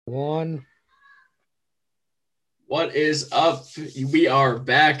One. What is up? We are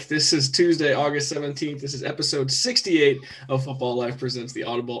back. This is Tuesday, August 17th. This is episode 68 of Football Life Presents the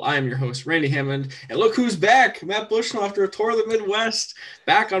Audible. I am your host, Randy Hammond. And look who's back. Matt Bushnell, after a tour of the Midwest,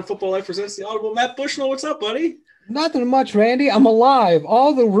 back on Football Life Presents the Audible. Matt Bushnell, what's up, buddy? Nothing much, Randy. I'm alive.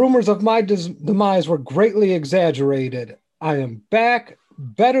 All the rumors of my demise were greatly exaggerated. I am back,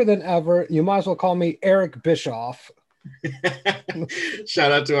 better than ever. You might as well call me Eric Bischoff.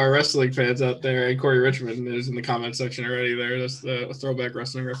 Shout out to our wrestling fans out there. And Corey Richmond is in the comment section already there. That's a throwback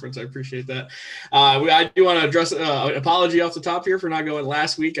wrestling reference. I appreciate that. I do want to address an apology off the top here for not going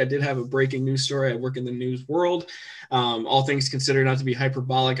last week. I did have a breaking news story. I work in the news world. All things considered, not to be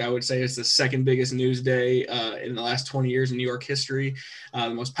hyperbolic, I would say it's the second biggest news day in the last 20 years in New York history. The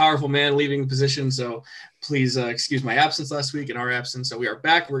most powerful man leaving the position. So please excuse my absence last week and our absence. So we are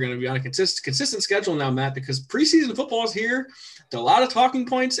back. We're going to be on a consistent schedule now, Matt, because preseason football is here. A lot of talking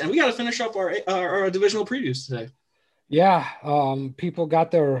points, and we got to finish up our divisional previews today. Yeah, people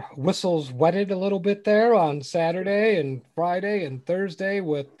got their whistles wetted a little bit there on Saturday and Friday and Thursday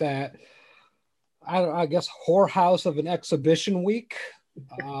with that, I guess, whorehouse of an exhibition week.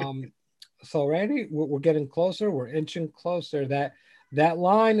 So, Randy, we're getting closer. We're inching closer. That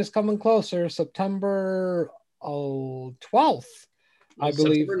line is coming closer. September 12th, I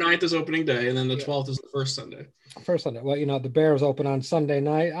believe. September 9th is opening day, and then the 12th is the first Sunday. First Sunday. Well, the Bears open on Sunday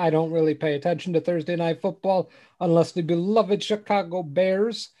night. I don't really pay attention to Thursday night football unless the beloved Chicago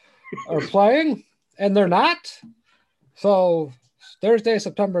Bears are playing, and they're not. So Thursday,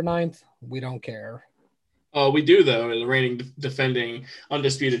 September 9th, we don't care. We do, though. The reigning, defending,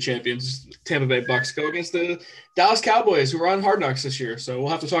 undisputed champions, Tampa Bay Bucks, go against the Dallas Cowboys, who are on Hard Knocks this year. So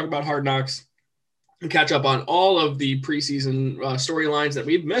we'll have to talk about Hard Knocks and catch up on all of the preseason storylines that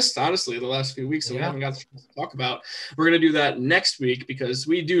we've missed, honestly, the last few weeks. So we haven't got to talk about. We're going to do that next week because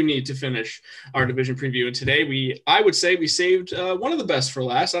we do need to finish our division preview. And today, I would say we saved one of the best for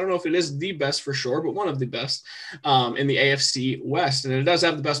last. I don't know if it is the best for sure, but one of the best in the AFC West. And it does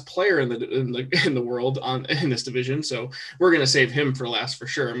have the best player in the world in this division. So we're going to save him for last for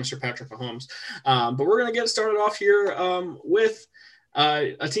sure, Mr. Patrick Mahomes. But we're going to get started off here with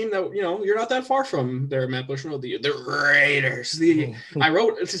a team that you're not that far from there, Matt Bushnell, the Raiders. I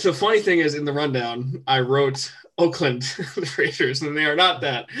wrote. It's the funny thing is in the rundown I wrote Oakland Raiders, and they are not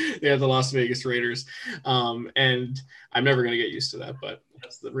that. They are the Las Vegas Raiders, and I'm never going to get used to that, but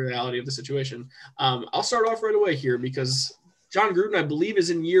that's the reality of the situation. I'll start off right away here because Jon Gruden, I believe, is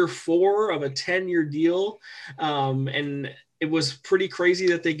in year 4 of a 10-year deal, and it was pretty crazy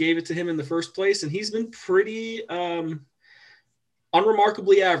that they gave it to him in the first place, and he's been pretty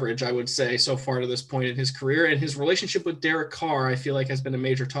unremarkably average, I would say, so far to this point in his career. And his relationship with Derek Carr, I feel like, has been a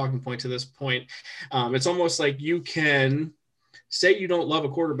major talking point to this point. It's almost like you can say you don't love a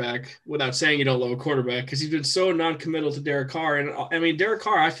quarterback without saying you don't love a quarterback because he's been so non-committal to Derek Carr. And I mean, Derek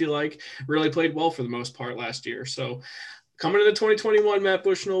Carr, I feel like, really played well for the most part last year. So coming into 2021, Matt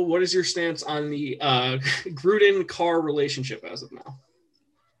Bushnell, what is your stance on the Gruden-Carr relationship as of now?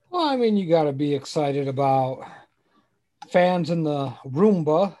 Well, I mean, you got to be excited about fans in the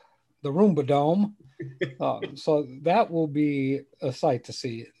Roomba Dome. So that will be a sight to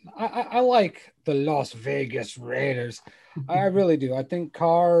see. I like the Las Vegas Raiders. I really do. I think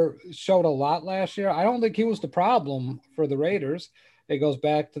Carr showed a lot last year. I don't think he was the problem for the Raiders. It goes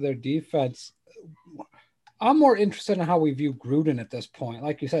back to their defense. I'm more interested in how we view Gruden at this point.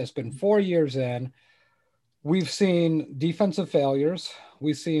 Like you said, it's been 4 years in. We've seen defensive failures.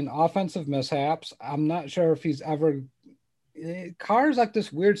 We've seen offensive mishaps. I'm not sure if he's ever Carr's like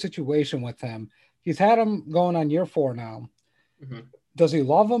this weird situation with him. He's had him going on year 4 now. Mm-hmm. Does he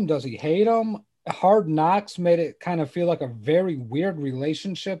love him? Does he hate him? Hard Knocks made it kind of feel like a very weird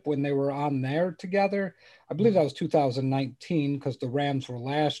relationship when they were on there together. I believe that was 2019 because the Rams were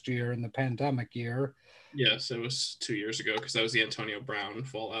last year in the pandemic year. Yes, it was 2 years ago because that was the Antonio Brown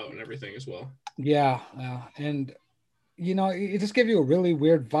fallout and everything as well. Yeah. And, it just gives you a really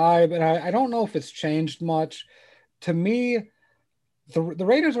weird vibe. And I don't know if it's changed much. To me, the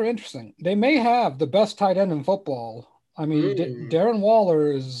Raiders are interesting. They may have the best tight end in football. I mean, Darren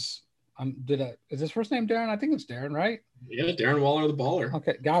Waller is is his first name Darren? I think it's Darren, right? Yeah, Darren Waller, the baller.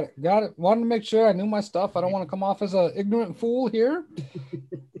 Okay, got it. Wanted to make sure I knew my stuff. I don't want to come off as an ignorant fool here.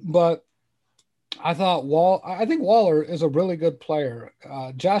 But I think Waller is a really good player.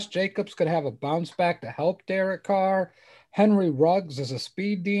 Josh Jacobs could have a bounce back to help Derek Carr. Henry Ruggs is a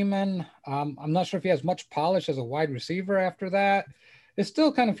speed demon. I'm not sure if he has much polish as a wide receiver after that. It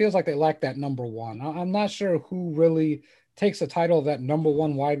still kind of feels like they lack that number one. I'm not sure who really takes the title of that number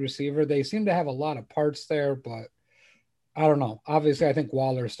one wide receiver. They seem to have a lot of parts there, but I don't know. Obviously, I think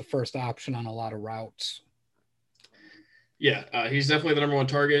Waller is the first option on a lot of routes. Yeah, he's definitely the number one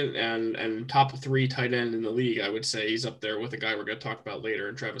target and top 3 tight end in the league. I would say he's up there with a guy we're going to talk about later,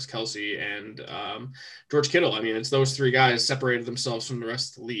 and Travis Kelce and George Kittle. I mean, it's those 3 guys separated themselves from the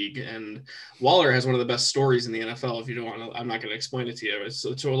rest of the league. And Waller has one of the best stories in the NFL. If you don't want to, I'm not going to explain it to you. It's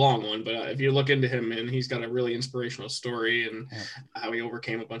a long one, but if you look into him, and he's got a really inspirational story and how he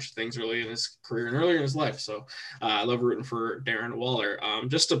overcame a bunch of things early in his career and earlier in his life. So I love rooting for Darren Waller.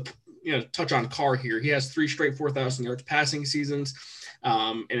 Just to touch on Carr here. He has 3 straight 4,000 yards passing seasons.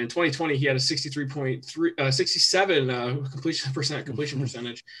 And in 2020, he had a 67 completion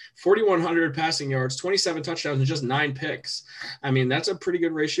percentage, 4,100 passing yards, 27 touchdowns, and just 9 picks. I mean, that's a pretty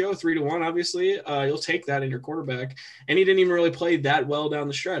good ratio, 3-1, obviously. You'll take that in your quarterback. And he didn't even really play that well down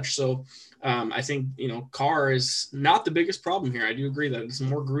the stretch. So I think, Carr is not the biggest problem here. I do agree that it's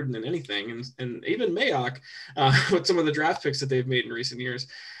more Gruden than anything. And even Mayock with some of the draft picks that they've made in recent years.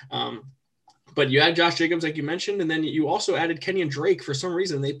 But you had Josh Jacobs, like you mentioned, and then you also added Kenyon Drake. For some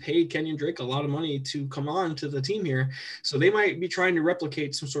reason, they paid Kenyon Drake a lot of money to come on to the team here. So they might be trying to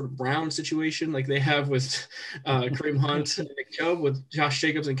replicate some sort of Brown situation like they have with Kareem Hunt and Nick Chubb with Josh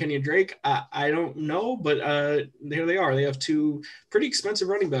Jacobs and Kenyon Drake. I don't know, but there they are. They have 2 pretty expensive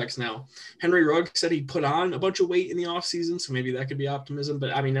running backs now. Henry Ruggs said he put on a bunch of weight in the offseason, so maybe that could be optimism.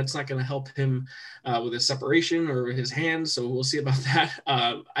 But, I mean, that's not going to help him with his separation or his hands, so we'll see about that.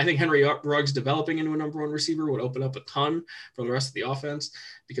 I think Henry Ruggs developing into a number 1 receiver would open up a ton for the rest of the offense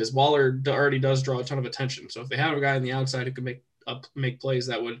because Waller already does draw a ton of attention. So if they have a guy on the outside who can make plays,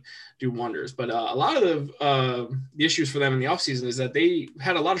 that would do wonders. But a lot of the issues for them in the offseason is that they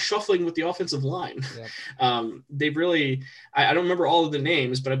had a lot of shuffling with the offensive line. Yeah. They really, I don't remember all of the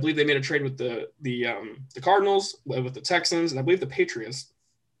names, but I believe they made a trade with the Cardinals, with the Texans, and I believe the Patriots.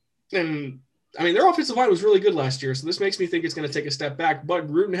 And I mean, their offensive line was really good last year, so this makes me think it's going to take a step back, but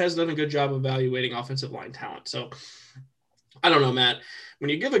Gruden has done a good job evaluating offensive line talent. So I don't know, Matt. When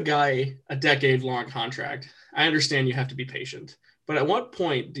you give a guy a decade-long contract, I understand you have to be patient. But at what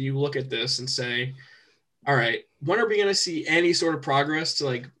point do you look at this and say, all right, when are we going to see any sort of progress to,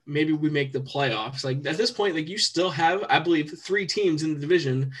 like, maybe we make the playoffs? Like, at this point, like, you still have, I believe, 3 teams in the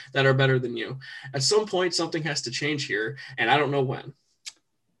division that are better than you. At some point, something has to change here, and I don't know when.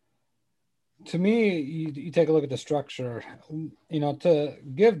 To me, you take a look at the structure, to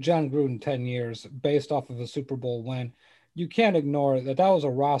give John Gruden 10 years based off of a Super Bowl win, you can't ignore that was a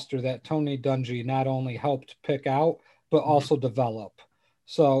roster that Tony Dungy not only helped pick out, but also develop.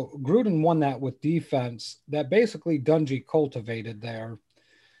 So Gruden won that with defense that basically Dungy cultivated there.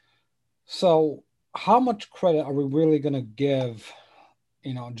 So how much credit are we really going to give,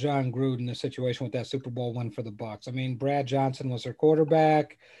 John Gruden, the situation with that Super Bowl win for the Bucs? I mean, Brad Johnson was their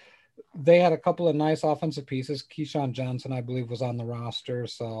quarterback. They had a couple of nice offensive pieces. Keyshawn Johnson, I believe, was on the roster.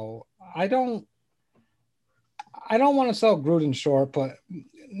 So I don't want to sell Gruden short, but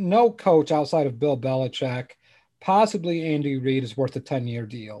no coach outside of Bill Belichick, possibly Andy Reid, is worth a 10-year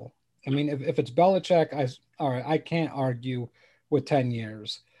deal. I mean, if it's Belichick, I can't argue with 10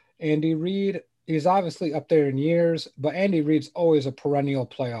 years. Andy Reid, he's obviously up there in years, but Andy Reid's always a perennial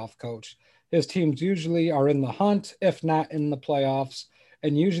playoff coach. His teams usually are in the hunt, if not in the playoffs.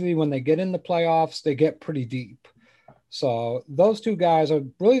 And usually when they get in the playoffs, they get pretty deep. So those 2 guys are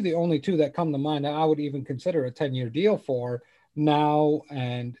really the only 2 that come to mind that I would even consider a 10-year deal for now.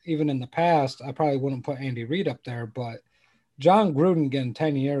 And even in the past, I probably wouldn't put Andy Reid up there, but John Gruden getting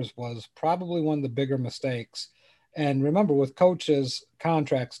 10 years was probably one of the bigger mistakes. And remember, with coaches'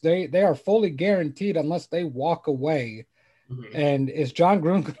 contracts, they are fully guaranteed unless they walk away. Mm-hmm. And is John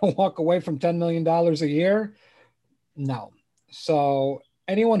Gruden going to walk away from $10 million a year? No. So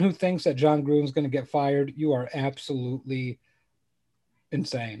anyone who thinks that John Gruden's going to get fired, you are absolutely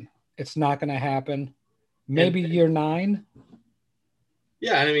insane. It's not going to happen. Maybe year 9.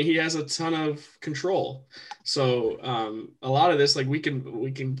 Yeah, I mean, he has a ton of control. So a lot of this, like we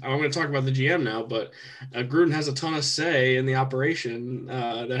can. I'm going to talk about the GM now, but Gruden has a ton of say in the operation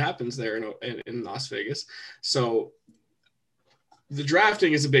that happens there in Las Vegas. So the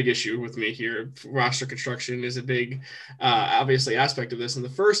drafting is a big issue with me here. Roster construction is a big, obviously, aspect of this. In the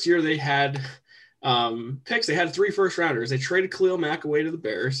first year, they had picks. They had 3 first-rounders. They traded Khalil Mack away to the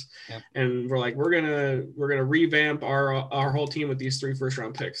Bears, and we're like, we're gonna revamp our whole team with these 3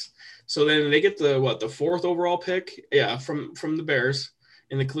 first-round picks. So then they get the 4th overall pick, from the Bears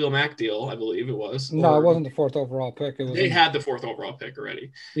in the Khalil Mack deal, I believe it was. No, it wasn't the 4th overall pick. It was they had the 4th overall pick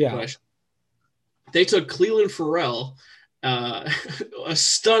already. Yeah. They took Cleveland Farrell uh, a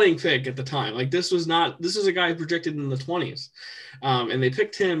stunning pick at the time. Like this was a guy projected in the 20s. And they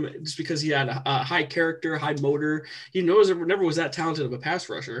picked him just because he had a high character, high motor. He never was that talented of a pass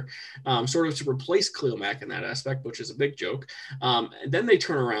rusher, sort of to replace Khalil Mack in that aspect, which is a big joke. And then they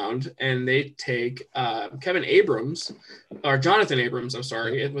turn around and they take Jonathan Abrams, I'm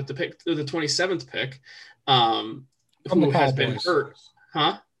sorry, with the 27th pick, who has been hurt.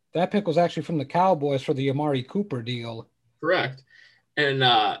 Huh? That pick was actually from the Cowboys for the Amari Cooper deal. Correct. And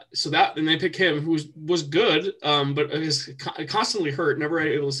and they pick him, who was good, but is constantly hurt, never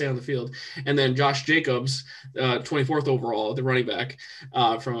able to stay on the field. And then Josh Jacobs, 24th overall, the running back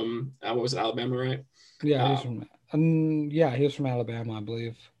from what was it, Alabama, right? Yeah, he was from Alabama, I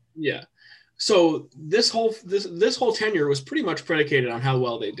believe. Yeah. So this whole tenure was pretty much predicated on how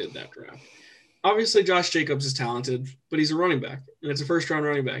well they did that draft. Obviously, Josh Jacobs is talented, but he's a running back, and it's a first-round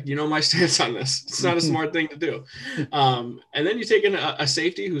running back. You know my stance on this. It's not a smart thing to do. And then you take in a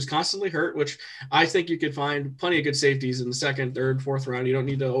safety who's constantly hurt, which I think you could find plenty of good safeties in the second, third, fourth round. You don't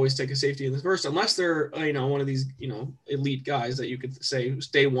need to always take a safety in the first, unless they're one of these elite guys that you could say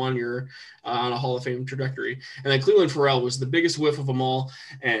day one you're on a Hall of Fame trajectory. And then Cleveland Farrell was the biggest whiff of them all,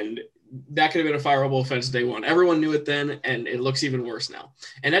 and that could have been a fireable offense day one. Everyone knew it then, and it looks even worse now.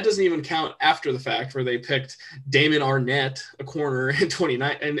 And that doesn't even count after the fact, where they picked Damon Arnett, a corner, in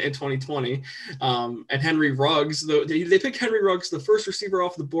 2020, and Henry Ruggs. They picked Henry Ruggs, the first receiver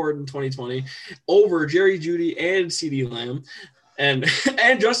off the board in 2020, over Jerry Jeudy and CeeDee Lamb. And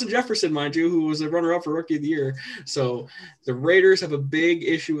Justin Jefferson, mind you, who was a runner-up for Rookie of the Year. So the Raiders have a big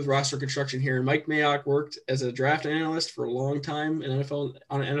issue with roster construction here. And Mike Mayock worked as a draft analyst for a long time on an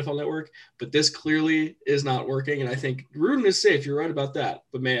NFL Network, but this clearly is not working. And I think Gruden is safe. You're right about that,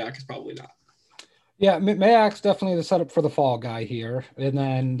 but Mayock is probably not. Yeah, Mayock's definitely the setup for the fall guy here. And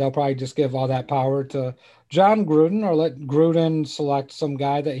then they'll probably just give all that power to John Gruden, or let Gruden select some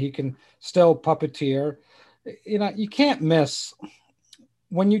guy that he can still puppeteer. You can't miss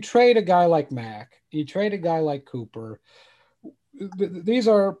when you trade a guy like Mack, you trade a guy like Cooper. These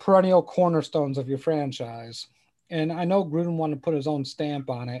are perennial cornerstones of your franchise. And I know Gruden wanted to put his own stamp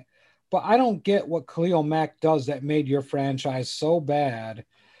on it, but I don't get what Khalil Mack does that made your franchise so bad,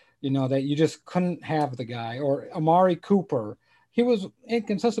 that you just couldn't have the guy. Or Amari Cooper. He was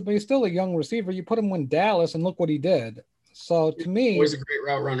inconsistent, but he's still a young receiver. You put him in Dallas and look what he did. So to me, always a great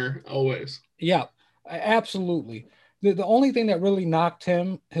route runner, always. Yeah. Absolutely. The only thing that really knocked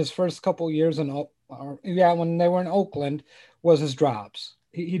him his first couple of years when they were in Oakland was his drops.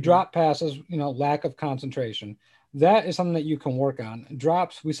 He dropped passes, lack of concentration. That is something that you can work on.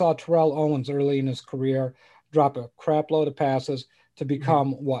 Drops, we saw Terrell Owens early in his career drop a crap load of passes to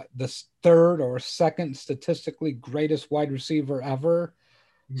become the third or second statistically greatest wide receiver ever.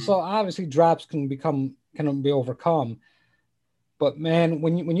 So obviously drops can be overcome. But man,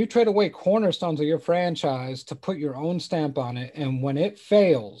 when you trade away cornerstones of your franchise to put your own stamp on it, and when it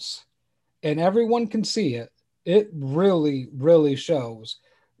fails and everyone can see it, it really, really shows.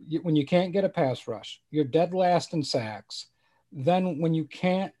 When you can't get a pass rush, you're dead last in sacks. Then when you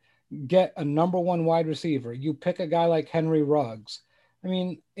can't get a number one wide receiver, you pick a guy like Henry Ruggs. I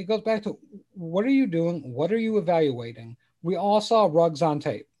mean, it goes back to, what are you doing? What are you evaluating? We all saw Ruggs on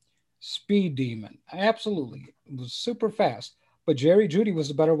tape. Speed demon. Absolutely. It was super fast. But Jerry Jeudy was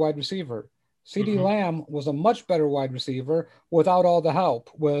a better wide receiver. CeeDee Lamb was a much better wide receiver without all the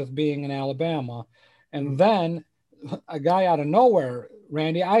help with being in Alabama. And then a guy out of nowhere,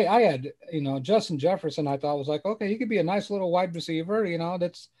 Randy, I had, Justin Jefferson, I thought was like, okay, he could be a nice little wide receiver.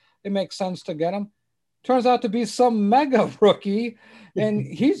 It makes sense to get him. Turns out to be some mega rookie, and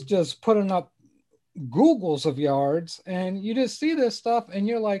he's just putting up Googles of yards. And you just see this stuff and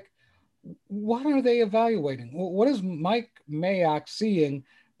you're like, what are they evaluating? What is Mike Mayock seeing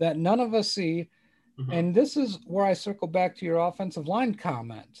that none of us see? And this is where I circle back to your offensive line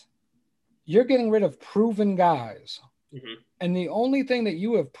comment. You're getting rid of proven guys. And the only thing that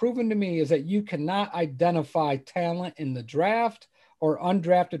you have proven to me is that you cannot identify talent in the draft or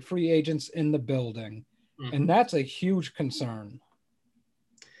undrafted free agents in the building. And that's a huge concern.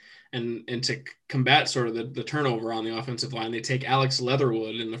 And to combat sort of the turnover on the offensive line, they take Alex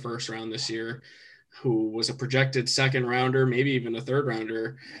Leatherwood in the first round this year, who was a projected second rounder, maybe even a third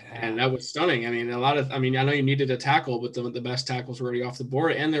rounder. Yeah. And that was stunning. I mean, I know you needed a tackle, but the best tackles were already off the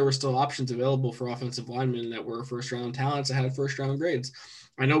board, and there were still options available for offensive linemen that were first round talents that had first round grades.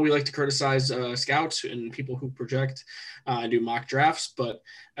 I know we like to criticize scouts and people who project and do mock drafts, but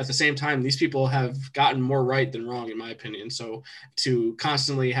at the same time, these people have gotten more right than wrong, in my opinion. So to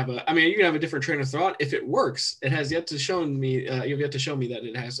constantly have you can have a different train of thought. If it works, it has yet to show me, you've yet to show me that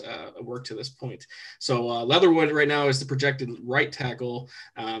it has worked to this point. So Leatherwood right now is the projected right tackle.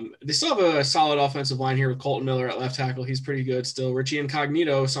 They still have a solid offensive line here with Colton Miller at left tackle. He's pretty good still. Richie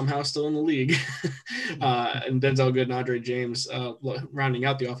Incognito somehow still in the league. And Denzel Good and Andre James rounding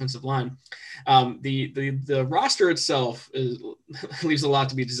out the offensive line. The roster itself leaves a lot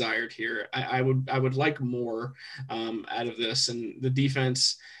to be desired here. I would like more out of this, and the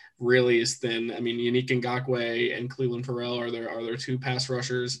defense really is thin. I mean, Yannick Ngakoue and Cleveland Farrell are their two pass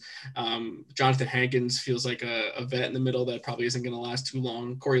rushers. Jonathan Hankins feels like a vet in the middle that probably isn't going to last too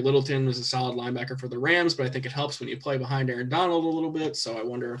long. Corey Littleton is a solid linebacker for the Rams, but I think it helps when you play behind Aaron Donald a little bit. So I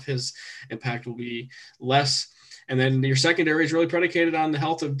wonder if his impact will be less. And then your secondary is really predicated on the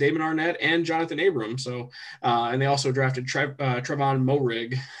health of Damon Arnett and Jonathan Abram. So, and they also drafted Trevon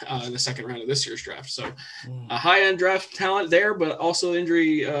Moehrig in the second round of this year's draft. So a high-end draft talent there, but also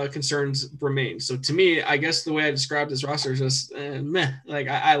injury concerns remain. So to me, I guess the way I describe this roster is just meh. Like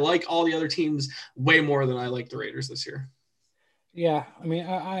I like all the other teams way more than I like the Raiders this year. Yeah, I mean,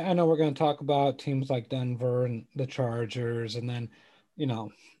 I know we're going to talk about teams like Denver and the Chargers, and then,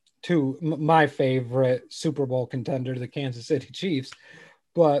 to my favorite Super Bowl contender, the Kansas City Chiefs.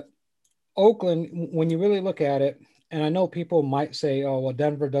 But Oakland, when you really look at it, and I know people might say, oh, well,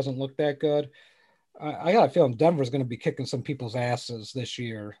 Denver doesn't look that good. I got a feeling Denver's going to be kicking some people's asses this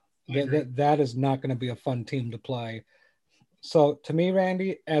year. That is not going to be a fun team to play. So to me,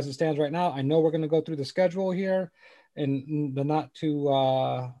 Randy, as it stands right now, I know we're going to go through the schedule here and the not too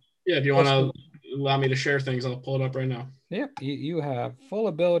if you want to allow me to share things, I'll pull it up right now. Yeah, you have full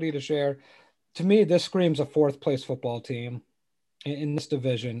ability to share. To me, this screams a fourth place football team in this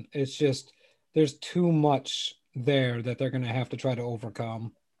division. It's just there's too much there that they're going to have to try to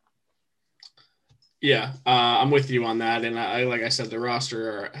overcome. Yeah, I'm with you on that. And like I said, the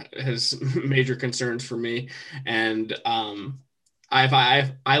roster has major concerns for me. And I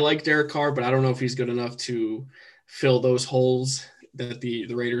like Derek Carr, but I don't know if he's good enough to fill those holes that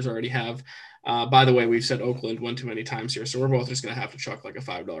the Raiders already have. By the way, we've said Oakland one too many times here, so we're both just going to have to chuck like a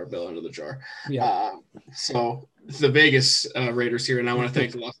 $5 bill into the jar. Yeah. So the Vegas Raiders here, and I want to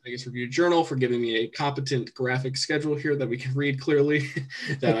thank the Las Vegas Review-Journal for giving me a competent graphic schedule here that we can read clearly,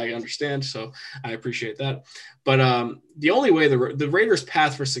 that I understand. So I appreciate that. But the only way the Raiders'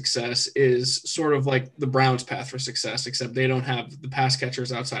 path for success is sort of like the Browns' path for success, except they don't have the pass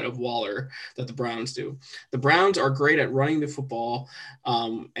catchers outside of Waller that the Browns do. The Browns are great at running the football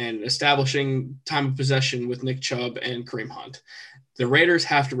and establishing time of possession with Nick Chubb and Kareem Hunt. The Raiders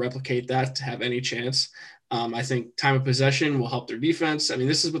have to replicate that to have any chance. I think time of possession will help their defense. I mean,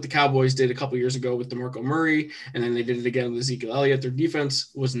 this is what the Cowboys did a couple years ago with DeMarco Murray, and then they did it again with Ezekiel Elliott. Their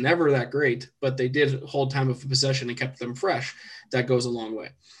defense was never that great, but they did hold time of possession and kept them fresh. That goes a long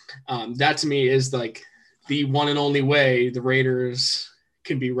way. That to me is like the one and only way the Raiders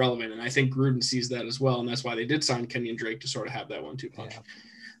can be relevant. And I think Gruden sees that as well. And that's why they did sign Kenyon Drake to sort of have that 1-2 punch.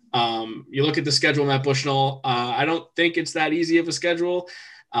 Yeah. You look at the schedule, Matt Bushnell. I don't think it's that easy of a schedule.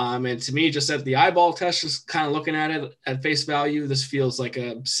 And to me, just at the eyeball test, just kind of looking at it at face value, this feels like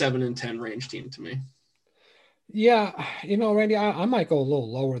a 7-10 range team to me. Yeah, Randy, I might go a little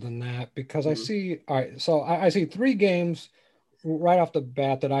lower than that because I see. All right, so I see 3 games right off the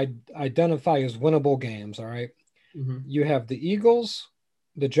bat that I identify as winnable games. All right, you have the Eagles,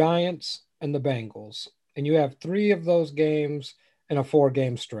 the Giants, and the Bengals, and you have 3 of those games in a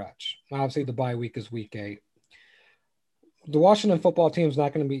 4-game stretch. Obviously, the bye week is week 8. The Washington football team is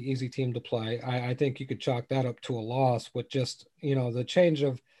not going to be an easy team to play. I think you could chalk that up to a loss with just, the change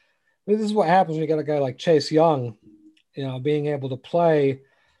of – this is what happens when you got a guy like Chase Young, being able to play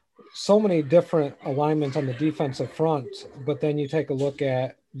so many different alignments on the defensive front. But then you take a look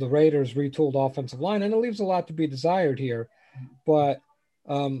at the Raiders' retooled offensive line, and it leaves a lot to be desired here. But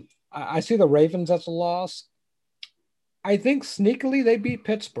I see the Ravens as a loss. I think sneakily they beat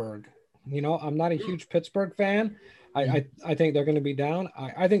Pittsburgh. I'm not a huge Pittsburgh fan. I think they're going to be down.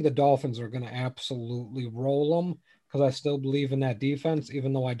 I think the Dolphins are going to absolutely roll them because I still believe in that defense,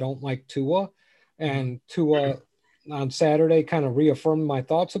 even though I don't like Tua. And Tua on Saturday kind of reaffirmed my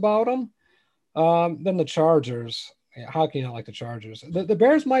thoughts about them. Then the Chargers. How can you not like the Chargers? The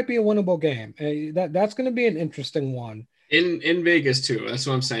Bears might be a winnable game. That's going to be an interesting one. In Vegas too. That's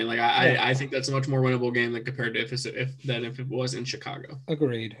what I'm saying. Like I think that's a much more winnable game than compared to if it was in Chicago.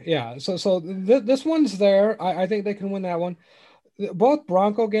 Agreed. Yeah. So this one's there. I think they can win that one. both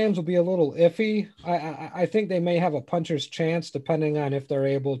Bronco games will be a little iffy. I think they may have a puncher's chance depending on if they're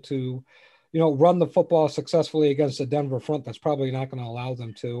able to, run the football successfully against the Denver front. That's probably not going to allow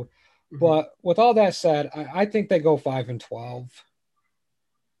them to. Mhm. But with all that said, I think they go 5-12.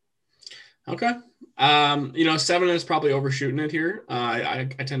 Okay. 7 is probably overshooting it here. I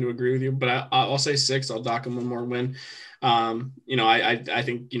tend to agree with you, but I'll say 6. I'll dock them one more win. I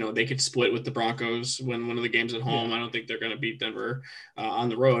think, they could split with the Broncos when one of the games at home. Yeah. I don't think they're going to beat Denver on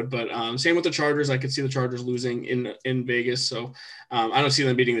the road, but same with the Chargers. I could see the Chargers losing in Vegas. So I don't see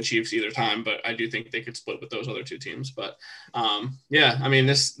them beating the Chiefs either time, but I do think they could split with those other two teams. But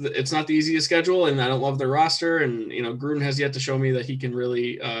it's not the easiest schedule, and I don't love their roster. And, Gruden has yet to show me that he can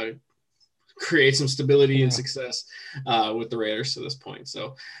really create some stability and success with the Raiders to this point.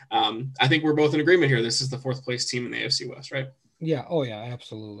 So I think we're both in agreement here. This is the 4th place team in the AFC West, right? Yeah. Oh yeah,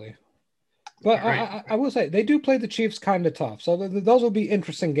 absolutely. But Right. I will say they do play the Chiefs kind of tough. So those will be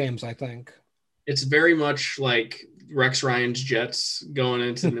interesting games, I think. It's very much like Rex Ryan's Jets going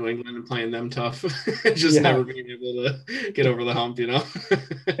into New England and playing them tough. Never being able to get over the hump,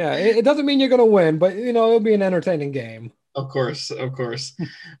 Yeah. It doesn't mean you're going to win, but, it'll be an entertaining game. Of course.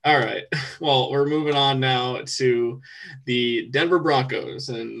 All right. Well, we're moving on now to the Denver Broncos,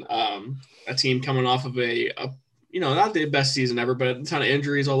 and a team coming off of a not the best season ever, but a ton of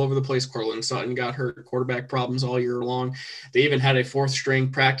injuries all over the place. Courtland Sutton got hurt, quarterback problems all year long. They even had a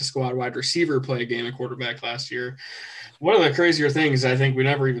 4th-string practice squad wide receiver play a game at quarterback last year. One of the crazier things I think we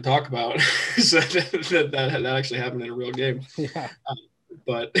never even talk about is that actually happened in a real game. Yeah.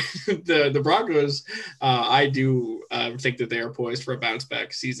 But the Broncos, I do think that they are poised for a bounce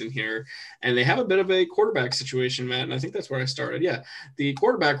back season here. And they have a bit of a quarterback situation, Matt. And I think that's where I started. Yeah. The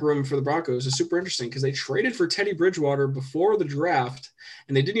quarterback room for the Broncos is super interesting because they traded for Teddy Bridgewater before the draft.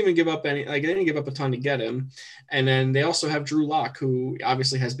 And they didn't even give up they didn't give up a ton to get him. And then they also have Drew Lock, who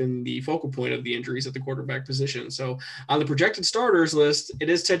obviously has been the focal point of the injuries at the quarterback position. So on the projected starters list, it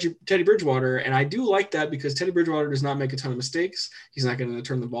is Teddy Bridgewater. And I do like that because Teddy Bridgewater does not make a ton of mistakes. He's not going to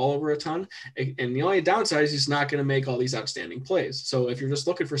turn the ball over a ton. And the only downside is he's not going to make all these outstanding plays. So if you're just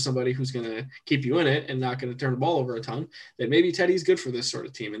looking for somebody who's going to keep you in it and not going to turn the ball over a ton, then maybe Teddy's good for this sort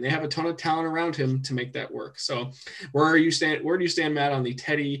of team. And they have a ton of talent around him to make that work. So where do you stand, Matt, on the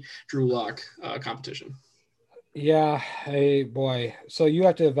Teddy Drew Lock competition? Yeah. Hey, boy. So you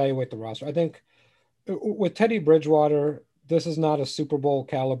have to evaluate the roster. I think with Teddy Bridgewater, this is not a Super Bowl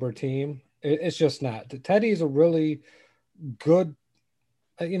caliber team. It's just not. Teddy's a really good,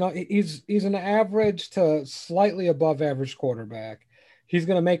 he's an average to slightly above average quarterback. He's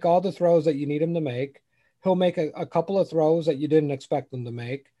going to make all the throws that you need him to make. He'll make a couple of throws that you didn't expect him to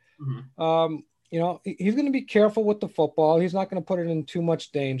make. Mm-hmm. He's going to be careful with the football. He's not going to put it in too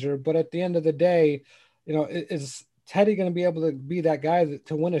much danger. But at the end of the day, is Teddy going to be able to be that guy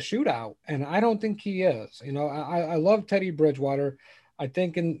to win a shootout? And I don't think he is. I love Teddy Bridgewater. I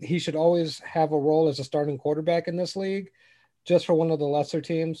think he should always have a role as a starting quarterback in this league, just for one of the lesser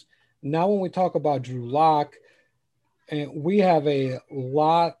teams. Now, when we talk about Drew Lock, we have a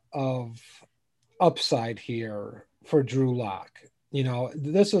lot of upside here for Drew Lock.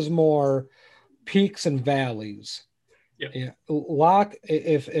 This is more peaks and valleys. Yep. Yeah, Lock,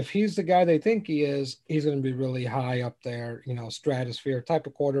 if he's the guy they think he is, he's going to be really high up there, stratosphere type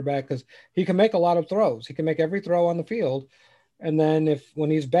of quarterback because he can make a lot of throws. He can make every throw on the field. And then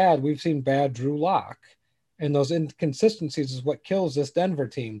when he's bad, we've seen bad Drew Lock. And those inconsistencies is what kills this Denver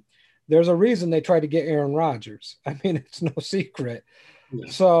team. There's a reason they tried to get Aaron Rodgers. I mean, it's no secret.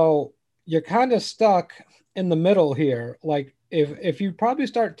 Yeah. So you're kind of stuck in the middle here. Like if you probably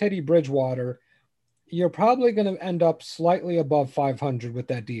start Teddy Bridgewater, you're probably going to end up slightly above 500 with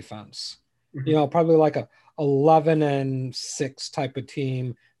that defense. Mm-hmm. Probably like a 11-6 type of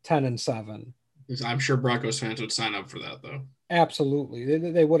team, 10-7. I'm sure Broncos fans would sign up for that, though. Absolutely.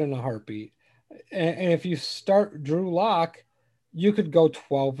 They would in a heartbeat. And if you start Drew Lock, you could go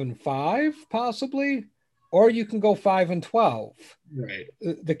 12-5 possibly, or you can go 5-12. Right.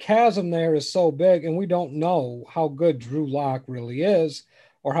 The chasm there is so big, and we don't know how good Drew Lock really is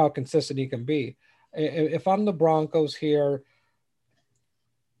or how consistent he can be. If I'm the Broncos here,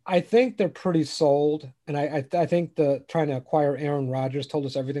 I think they're pretty sold. And I think trying to acquire Aaron Rodgers told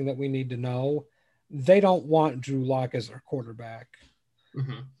us everything that we need to know. They don't want Drew Lock as their quarterback.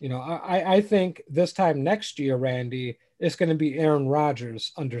 Mm-hmm. I think this time next year, Randy, it's going to be Aaron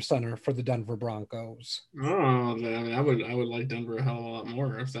Rodgers under center for the Denver Broncos. Oh, I would like Denver a hell of a lot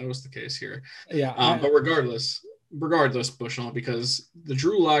more if that was the case here. Yeah. But regardless, Bushnell, because the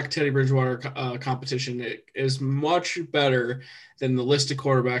Drew Lock Teddy Bridgewater competition is much better than the list of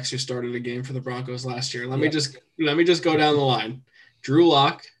quarterbacks who started a game for the Broncos last year. Let me just go down the line. Drew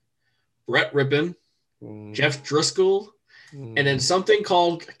Lock, Brett Rippon, Jeff Driscoll, and then something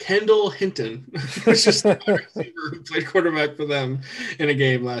called Kendall Hinton, which is the receiver who played quarterback for them in a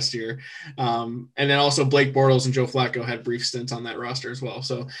game last year. And then also Blake Bortles and Joe Flacco had brief stints on that roster as well.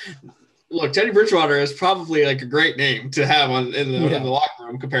 So, look, Teddy Bridgewater is probably like a great name to have in the locker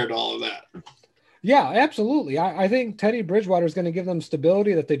room compared to all of that. Yeah, absolutely. I think Teddy Bridgewater is going to give them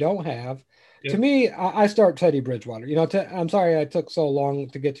stability that they don't have. Yep. To me, I start Teddy Bridgewater. I'm sorry I took so long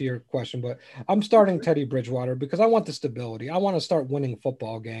to get to your question, but I'm starting Teddy Bridgewater because I want the stability. I want to start winning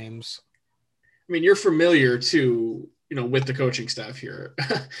football games. I mean, you're familiar too, with the coaching staff here.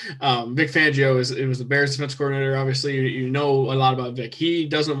 Vic Fangio was the Bears defense coordinator. Obviously, you know a lot about Vic. He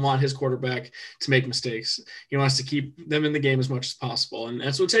doesn't want his quarterback to make mistakes. He wants to keep them in the game as much as possible. And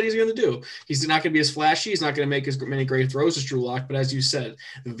that's what Teddy's going to do. He's not going to be as flashy. He's not going to make as many great throws as Drew Lock. But as you said,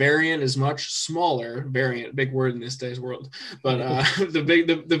 the variant is much smaller. Variant, big word in this day's world. But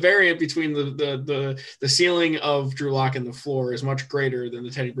the variant between the ceiling of Drew Lock and the floor is much greater than the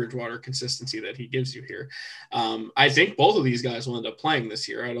Teddy Bridgewater consistency that he gives you here. I think both of these guys will end up playing this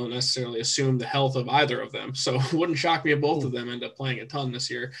year. I don't necessarily assume the health of either of them, so it wouldn't shock me if both of them end up playing a ton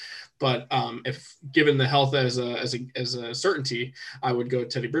this year. But if given the health as a certainty, I would go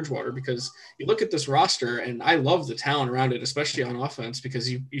Teddy Bridgewater because you look at this roster, and I love the talent around it, especially on offense,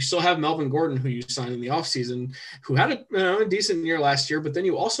 because you still have Melvin Gordon, who you signed in the offseason, who had a decent year last year, but then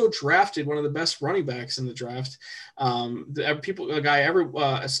you also drafted one of the best running backs in the draft. A lot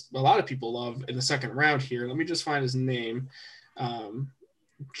of people love in the second round here. Let me just find his name.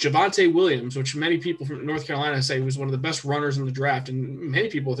 Javonte Williams, which many people from North Carolina say was one of the best runners in the draft, and many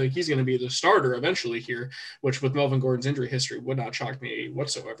people think he's going to be the starter eventually here, which with Melvin Gordon's injury history would not shock me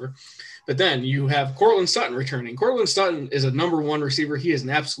whatsoever. But then you have Courtland Sutton returning. Courtland Sutton is a number one receiver. He is an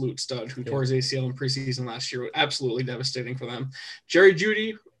absolute stud who tore his ACL in preseason last year. Absolutely devastating for them. Jerry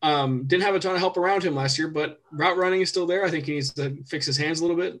Jeudy didn't have a ton of help around him last year, but route running is still there. I think he needs to fix his hands a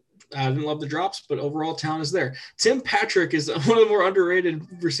little bit. I didn't love the drops, but overall talent is there. Tim Patrick is one of the more underrated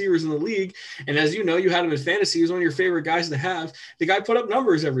receivers in the league. And as you know, you had him in fantasy. He was one of your favorite guys to have. The guy put up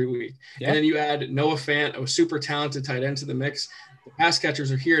numbers every week. Yeah. And then you add Noah Fant, a super talented tight end to the mix. The pass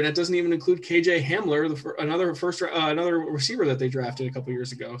catchers are here. And that doesn't even include KJ Hamler, another receiver that they drafted a couple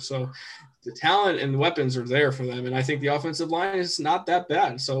years ago. So the talent and the weapons are there for them. And I think the offensive line is not that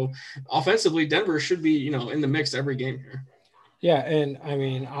bad. So offensively, Denver should be, in the mix every game here. Yeah, and I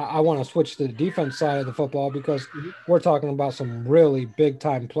mean, I want to switch to the defense side of the football because we're talking about some really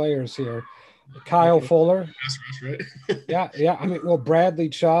big-time players here. Kyle Fuller. Right? Yeah. I mean, Bradley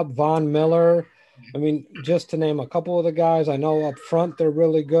Chubb, Von Miller. I mean, just to name a couple of the guys. I know up front they're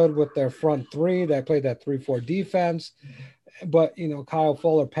really good with their front three. They play that 3-4 defense. But, Kyle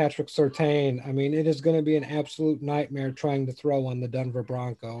Fuller, Patrick Surtain. I mean, it is going to be an absolute nightmare trying to throw on the Denver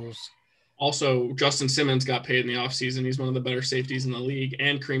Broncos. Also, Justin Simmons got paid in the offseason. He's one of the better safeties in the league.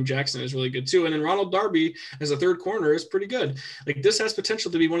 And Kareem Jackson is really good too. And then Ronald Darby as a third corner is pretty good. Like, this has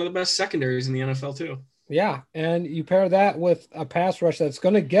potential to be one of the best secondaries in the NFL too. Yeah, and you pair that with a pass rush that's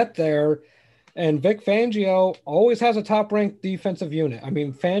going to get there. And Vic Fangio always has a top-ranked defensive unit. I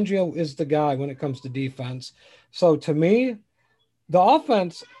mean, Fangio is the guy when it comes to defense. So to me, the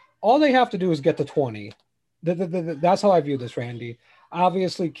offense, all they have to do is get to 20. That's how I view this, Randy.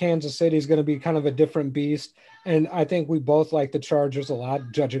 Obviously, Kansas City is going to be kind of a different beast. And I think we both like the Chargers a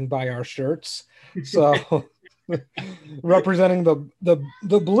lot, judging by our shirts. So representing the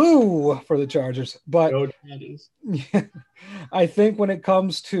blue for the Chargers. But I think when it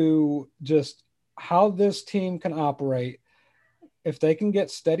comes to just how this team can operate, if they can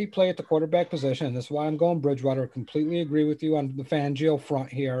get steady play at the quarterback position, and this is why I'm going Bridgewater, completely agree with you on the Fangio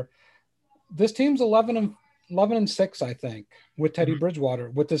front here. This team's 11-6, I think, with Teddy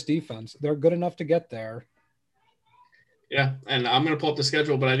Bridgewater, with this defense. They're good enough to get there. Yeah, and I'm going to pull up the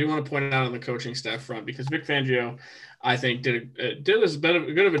schedule, but I do want to point it out on the coaching staff front because Vic Fangio, I think, did as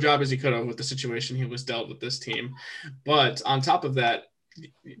good of a job as he could have with the situation he was dealt with this team. But on top of that,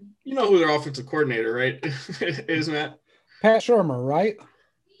 you know who their offensive coordinator, right, is, Matt? Pat Shurmur, right?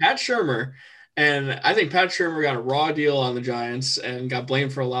 Pat Shurmur. And I think Pat Shurmur got a raw deal on the Giants and got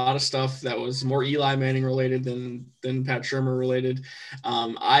blamed for a lot of stuff that was more Eli Manning related than Pat Shurmur related.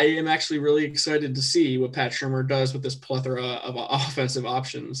 I am actually really excited to see what Pat Shurmur does with this plethora of offensive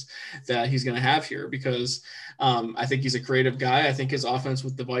options that he's going to have here because I think he's a creative guy. I think his offense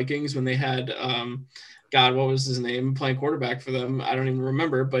with the Vikings when they had God, what was his name, playing quarterback for them? I don't even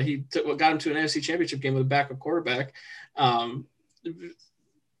remember, but he got him to an NFC Championship game with a backup quarterback.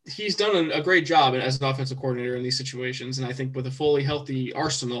 He's done a great job as an offensive coordinator in these situations. And I think with a fully healthy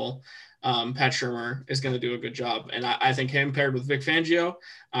arsenal, Pat Shurmur is going to do a good job. And I think him paired with Vic Fangio,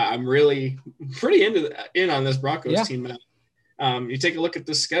 I'm really pretty in on this Broncos team, Matt. You take a look at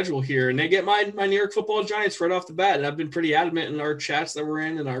the schedule here, and they get my New York Football Giants right off the bat. And I've been pretty adamant in our chats that we're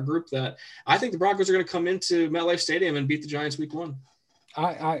in our group that I think the Broncos are going to come into MetLife Stadium and beat the Giants week 1.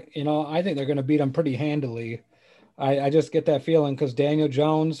 I think they're going to beat them pretty handily. I just get that feeling because Daniel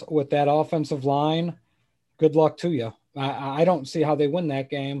Jones with that offensive line, good luck to you. I don't see how they win that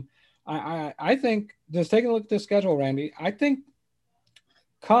game. I think just taking a look at the schedule, Randy, I think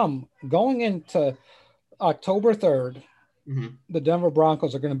going into October 3rd, the Denver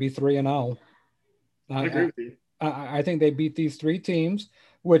Broncos are going to be 3-0. I agree with you. I think they beat these 3 teams,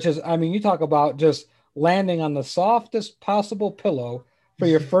 which is, I mean, you talk about just landing on the softest possible pillow for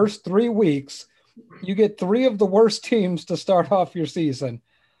your first 3 weeks. You get 3 of the worst teams to start off your season.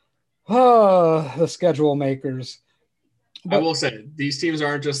 Oh, the schedule makers. But I will say these teams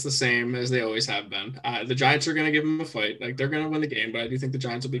aren't just the same as they always have been. The Giants are going to give them a fight. Like, they're going to win the game, but I do think the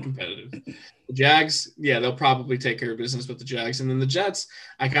Giants will be competitive. The Jags, yeah, they'll probably take care of business with the Jags. And then the Jets,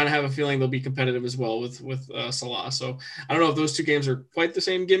 I kind of have a feeling they'll be competitive as well with Salah. So I don't know if those 2 games are quite the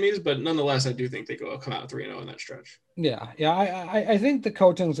same gimmies, but nonetheless, I do think they come out 3-0 in that stretch. Yeah. I think the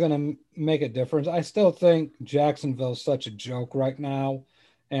coaching is going to make a difference. I still think Jacksonville's such a joke right now.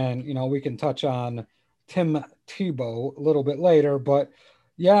 And, we can touch on Tim Tebow a little bit later, but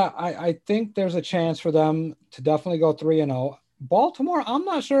yeah, I think there's a chance for them to definitely go 3-0. Baltimore, I'm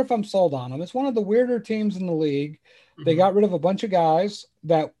not sure if I'm sold on them. It's one of the weirder teams in the league. They got rid of a bunch of guys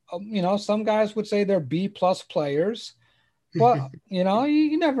that, some guys would say they're B+ players, but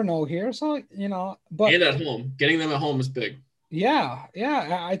you never know here. So, but and at home, getting them at home is big. Yeah.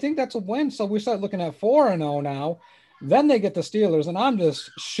 I think that's a win. So we start looking at 4-0 now. Then they get the Steelers, and I'm just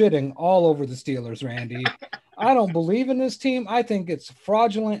shitting all over the Steelers, Randy. I don't believe in this team. I think it's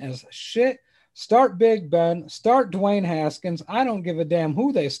fraudulent as shit. Start Big Ben. Start Dwayne Haskins. I don't give a damn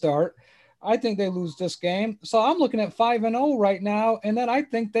who they start. I think they lose this game. So I'm looking at 5-0 right now, and then I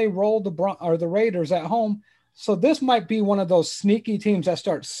think they roll the Raiders at home. So this might be one of those sneaky teams that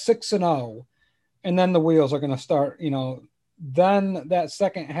start 6-0, and then the wheels are going to start, then that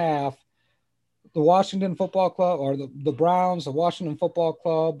second half, the Washington Football Club or the Browns, the Washington Football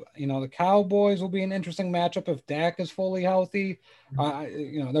Club, the Cowboys will be an interesting matchup if Dak is fully healthy.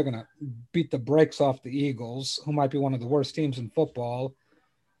 They're going to beat the brakes off the Eagles, who might be one of the worst teams in football.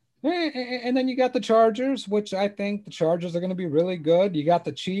 And then you got the Chargers, which I think the Chargers are going to be really good. You got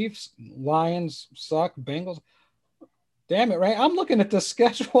the Chiefs, Lions suck, Bengals. Damn it, right? I'm looking at the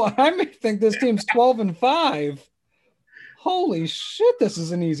schedule. I may think this team's 12-5. Holy shit, this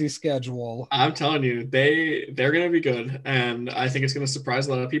is an easy schedule. I'm telling you, they're going to be good, and I think it's going to surprise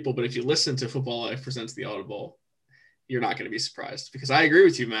a lot of people. But if you listen to Football Life Presents the Audible, you're not going to be surprised, because I agree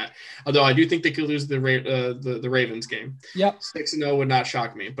with you, Matt. Although I do think they could lose the Ravens game. Yep. 6-0 would not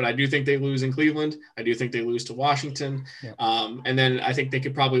shock me, but I do think they lose in Cleveland. I do think they lose to Washington. Yep. And then I think they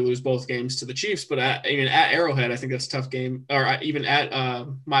could probably lose both games to the Chiefs, but even at Arrowhead, I think that's a tough game, or even at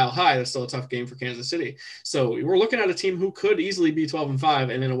Mile High, that's still a tough game for Kansas City. So we're looking at a team who could easily be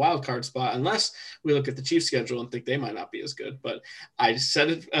 12-5 and in a wild card spot, unless we look at the Chiefs schedule and think they might not be as good. But I said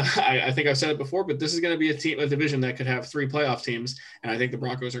it, I think I've said it before, but this is going to be a division that could have 3 playoff teams, and I think the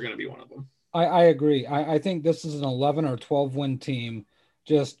Broncos are going to be one of them. I agree. I think this is an 11 or 12 win team,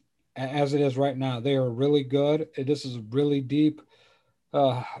 just as it is right now. They are really good. This is a really deep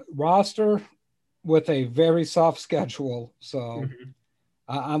roster with a very soft schedule. So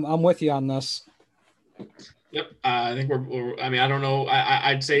I'm with you on this. Yep. I think I don't know.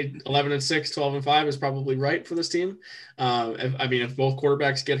 I'd say 11-6, 12-5 is probably right for this team. If both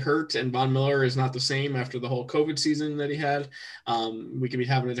quarterbacks get hurt and Von Miller is not the same after the whole COVID season that he had, we could be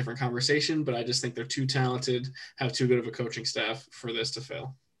having a different conversation, but I just think they're too talented, have too good of a coaching staff for this to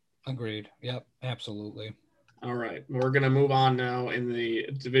fail. Agreed. Yep. Absolutely. All right, we're going to move on now in the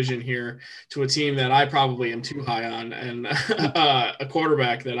division here to a team that I probably am too high on, and a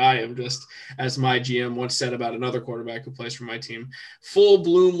quarterback that I am just, as my GM once said about another quarterback who plays for my team, full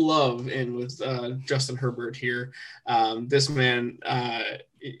bloom love in with Justin Herbert here. This man,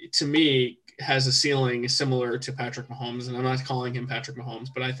 to me, has a ceiling similar to Patrick Mahomes, and I'm not calling him Patrick Mahomes,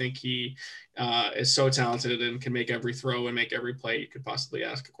 but I think he is so talented and can make every throw and make every play you could possibly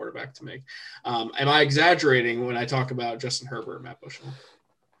ask a quarterback to make. Am I exaggerating when I talk about Justin Herbert, Matt Bushel?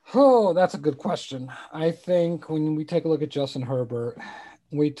 Oh, that's a good question. I think when we take a look at Justin Herbert,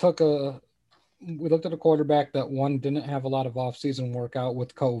 we looked at a quarterback that didn't have a lot of offseason workout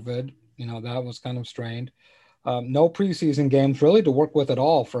with COVID. That was kind of strained. No preseason games really to work with at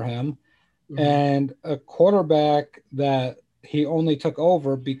all for him. Mm-hmm. And a quarterback that he only took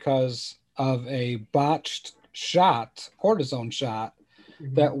over because of a botched shot, cortisone shot,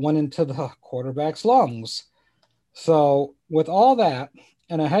 that went into the quarterback's lungs. So, with all that,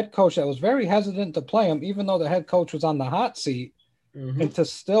 and a head coach that was very hesitant to play him, even though the head coach was on the hot seat, and to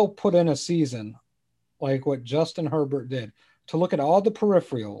still put in a season like what Justin Herbert did, to look at all the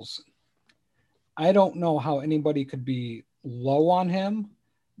peripherals, I don't know how anybody could be low on him,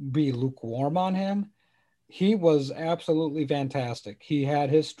 be lukewarm on him. He was absolutely fantastic. He had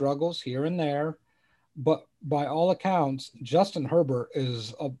his struggles here and there, but by all accounts, Justin Herbert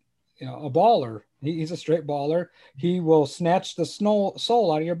is a baller. He's a straight baller. He will snatch the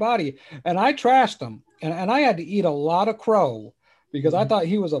soul out of your body. And I trashed him, and I had to eat a lot of crow because I thought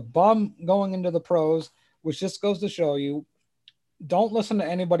he was a bum going into the pros, which just goes to show you, don't listen to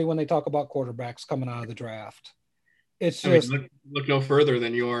anybody when they talk about quarterbacks coming out of the draft. It's just look no further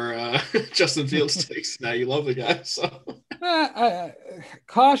than your Justin Fields takes. Now you love the guy, so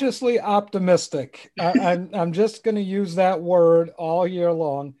cautiously optimistic. I'm just going to use that word all year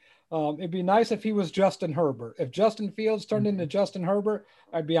long. It'd be nice if he was Justin Herbert. If Justin Fields turned into Justin Herbert,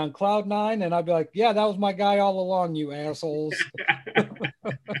 I'd be on cloud nine, and I'd be like, "Yeah, that was my guy all along, you assholes."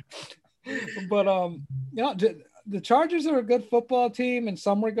 But the Chargers are a good football team in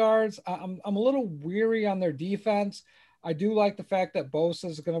some regards. I'm a little weary on their defense. I do like the fact that Bosa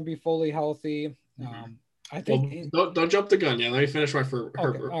is going to be fully healthy. I think don't jump the gun yet. Let me finish my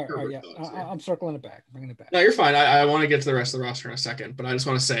Herbert. I'm circling it back, bringing it back. No, you're fine. I want to get to the rest of the roster in a second, but I just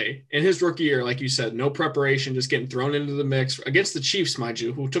want to say, in his rookie year, like you said, no preparation, just getting thrown into the mix against the Chiefs, mind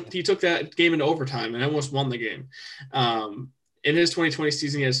you, he took that game into overtime and almost won the game. In his 2020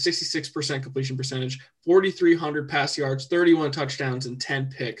 season, he has 66% completion percentage, 4,300 pass yards, 31 touchdowns, and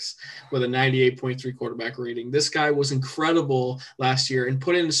 10 picks with a 98.3 quarterback rating. This guy was incredible last year and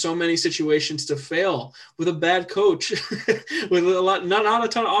put in so many situations to fail with a bad coach, with not a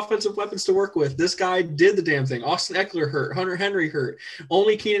ton of offensive weapons to work with. This guy did the damn thing. Austin Eckler hurt, Hunter Henry hurt,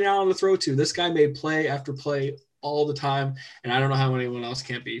 only Keenan Allen to throw to. This guy made play after play all the time, and I don't know how anyone else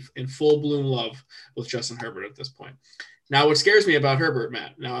can't be in full bloom love with Justin Herbert at this point. Now, what scares me about Herbert,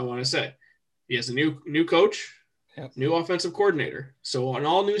 Matt, now I want to say, he has a new coach, new offensive coordinator. So an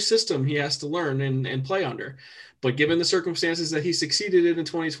all new system he has to learn and play under. But given the circumstances that he succeeded in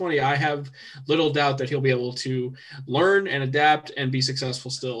 2020, I have little doubt that he'll be able to learn and adapt and be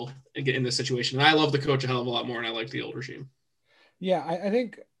successful still in this situation. And I love the coach a hell of a lot more, and I like the old regime. Yeah, I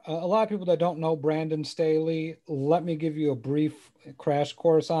think a lot of people that don't know Brandon Staley, let me give you a brief crash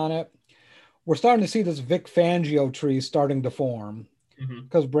course on it. We're starting to see this Vic Fangio tree starting to form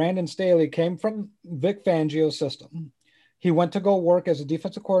because Brandon Staley came from Vic Fangio's system. He went to go work as a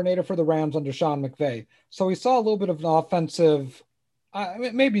defensive coordinator for the Rams under Sean McVay. So he saw a little bit of an offensive,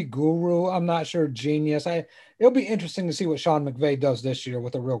 maybe guru, I'm not sure, genius. It'll be interesting to see what Sean McVay does this year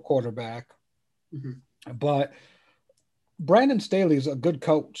with a real quarterback. But Brandon Staley is a good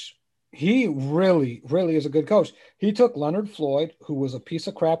coach. He really, really is a good coach. He took Leonard Floyd, who was a piece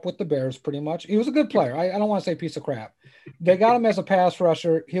of crap with the Bears pretty much. He was a good player. I don't want to say piece of crap. They got him as a pass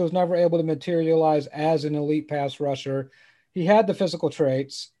rusher. He was never able to materialize as an elite pass rusher. He had the physical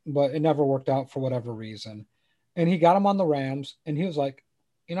traits, but it never worked out for whatever reason. And he got him on the Rams, and he was like,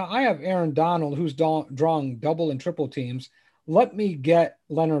 I have Aaron Donald, who's drawing double and triple teams. Let me get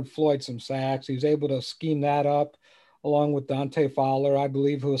Leonard Floyd some sacks. He was able to scheme that up, along with Dante Fowler, I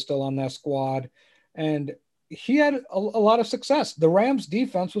believe, who was still on that squad. And he had a lot of success. The Rams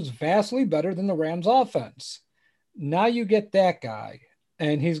defense was vastly better than the Rams offense. Now you get that guy,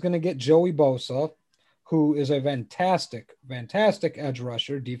 and he's going to get Joey Bosa, who is a fantastic, fantastic edge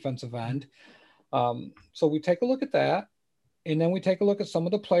rusher, defensive end. So we take a look at that. And then we take a look at some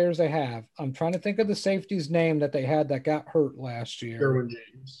of the players they have. I'm trying to think of the safety's name that they had that got hurt last year.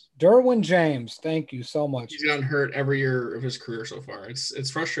 Derwin James. Thank you so much. He's gotten hurt every year of his career so far.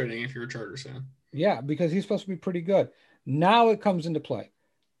 It's frustrating if you're a Chargers fan. Yeah, because he's supposed to be pretty good. Now it comes into play.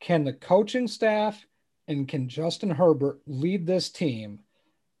 Can the coaching staff and can Justin Herbert lead this team?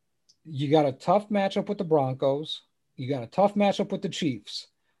 You got a tough matchup with the Broncos. You got a tough matchup with the Chiefs.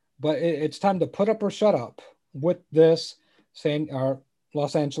 But it's time to put up or shut up with this our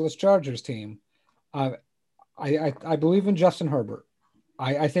Los Angeles Chargers team. I believe in Justin Herbert.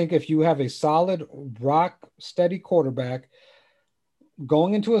 I think if you have a solid, rock steady quarterback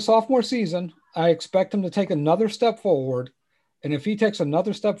going into a sophomore season, I expect him to take another step forward. And if he takes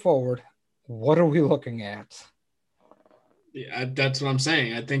another step forward, what are we looking at? Yeah, that's what I'm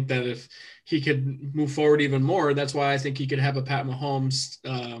saying. I think that if he could move forward even more, that's why I think he could have a Pat Mahomes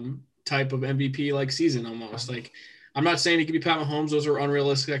type of MVP like season almost. Like I'm not saying he could be Pat Mahomes. Those are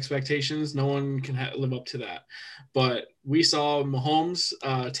unrealistic expectations. No one can live up to that. But we saw Mahomes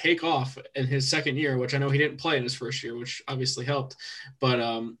take off in his second year, which I know he didn't play in his first year, which obviously helped.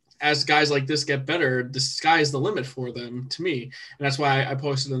 But as guys like this get better, the sky is the limit for them, to me. And that's why I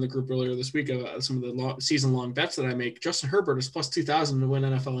posted in the group earlier this week some of the season-long bets that I make. Justin Herbert is plus 2,000 to win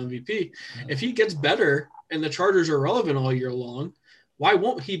NFL MVP. If he gets better and the Chargers are relevant all year long, why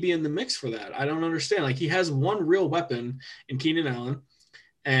won't he be in the mix for that? I don't understand. Like, he has one real weapon in Keenan Allen,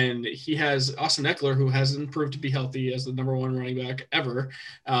 and he has Austin Eckler, who hasn't proved to be healthy as the number one running back ever.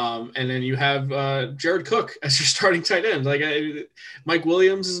 And then you have Jared Cook as your starting tight end. Like, Mike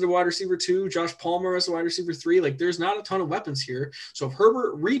Williams is the wide receiver 2, Josh Palmer as the wide receiver 3. Like, there's not a ton of weapons here. So if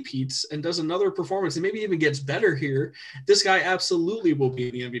Herbert repeats and does another performance and maybe even gets better here, this guy absolutely will be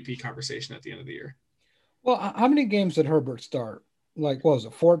in the MVP conversation at the end of the year. Well, how many games did Herbert start? Like, what was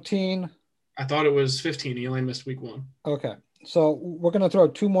it, 14? I thought it was 15. He only missed week 1. Okay. So we're going to throw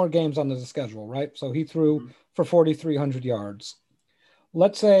 2 more games onto the schedule, right? So he threw for 4,300 yards.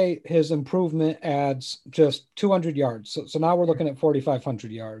 Let's say his improvement adds just 200 yards. So now we're looking at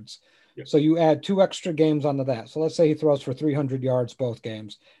 4,500 yards. Yep. So you add 2 extra games onto that. So let's say he throws for 300 yards both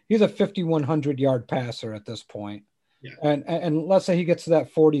games. He's a 5,100 yard passer at this point. Yeah. And let's say he gets to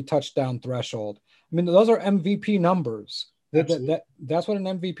that 40 touchdown threshold. I mean, those are MVP numbers. That's what an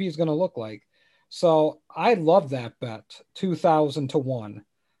MVP is going to look like. So I love that bet, 2,000 to 1.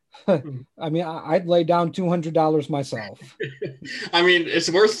 I mean, I'd lay down $200 myself. I mean, it's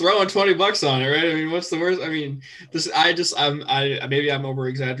worth throwing $20 on it, right? I mean, what's the worst? I mean, maybe I'm over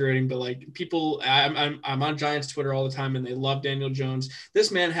exaggerating, but like people, I'm on Giants Twitter all the time, and they love Daniel Jones. This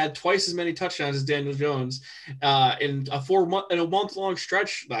man had twice as many touchdowns as Daniel Jones in a month-long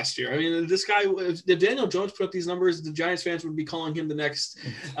stretch last year. I mean, this guy, if Daniel Jones put up these numbers, the Giants fans would be calling him the next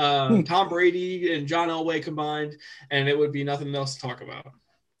Tom Brady and John Elway combined, and it would be nothing else to talk about.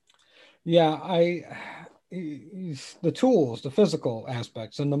 Yeah, the tools, the physical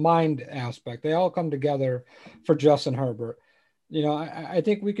aspects, and the mind aspect, they all come together for Justin Herbert. You know, I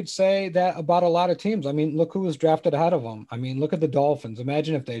think we could say that about a lot of teams. I mean, look who was drafted ahead of him. I mean, look at the Dolphins.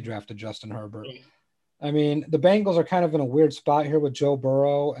 Imagine if they drafted Justin Herbert. I mean, the Bengals are kind of in a weird spot here with Joe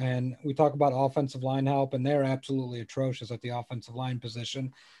Burrow, and we talk about offensive line help, and they're absolutely atrocious at the offensive line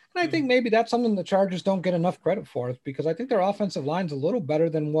position. And I think maybe that's something the Chargers don't get enough credit for, because I think their offensive line's a little better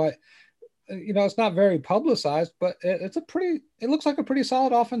than what, you know, it's not very publicized, but it looks like a pretty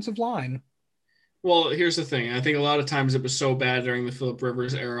solid offensive line. Well, here's the thing. I think a lot of times it was so bad during the Phillip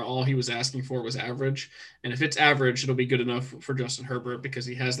Rivers era, all he was asking for was average. And if it's average, it'll be good enough for Justin Herbert, because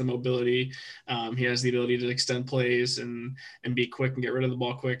he has the mobility. He has the ability to extend plays and be quick and get rid of the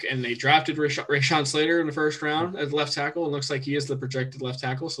ball quick. And they drafted Rashawn Slater in the first round as left tackle. It looks like he is the projected left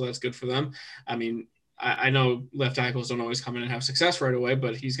tackle, so that's good for them. I mean, I know left tackles don't always come in and have success right away,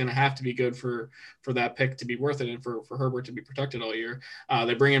 but he's going to have to be good for that pick to be worth it, and for Herbert to be protected all year.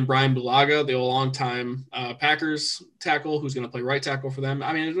 They bring in Brian Bulaga, the longtime Packers tackle, who's going to play right tackle for them.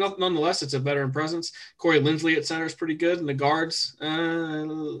 I mean, nonetheless, it's a veteran presence. Corey Linsley at center is pretty good, and the guards,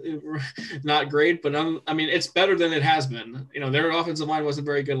 not great, but I mean, it's better than it has been. You know, their offensive line wasn't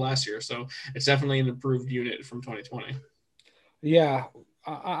very good last year, so it's definitely an improved unit from 2020. Yeah.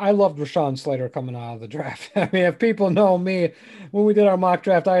 I loved Rashawn Slater coming out of the draft. I mean, if people know me, when we did our mock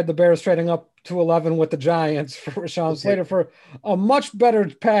draft, I had the Bears trading up to 11 with the Giants for Rashawn Slater for a much better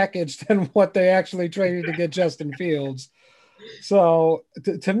package than what they actually traded to get Justin Fields. So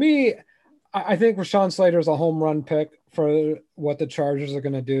to me, I think Rashawn Slater is a home run pick for what the Chargers are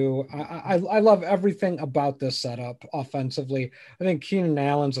going to do. I love everything about this setup offensively. I think Keenan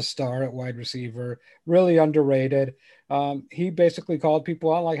Allen's a star at wide receiver, really underrated. He basically called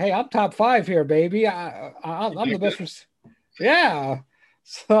people out like, "Hey, I'm top 5 here, baby. I'm the best." Yeah.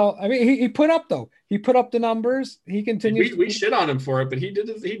 So, I mean, he put up the numbers. He continues. We shit on him for it, but he did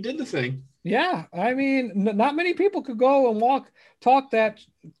the thing. Yeah. I mean, not many people could go and talk that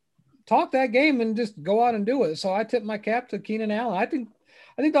game and just go out and do it. So I tip my cap to Keenan Allen. I think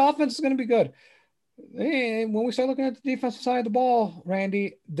the offense is going to be good. And when we start looking at the defensive side of the ball,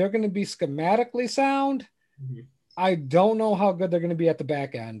 Randy, they're going to be schematically sound. Mm-hmm. I don't know how good they're going to be at the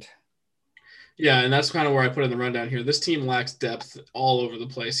back end. Yeah, and that's kind of where I put in the rundown here. This team lacks depth all over the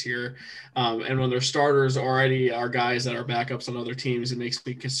place here. And when their starters already are guys that are backups on other teams, it makes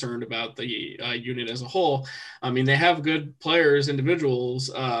me concerned about the unit as a whole. I mean, they have good players, individuals.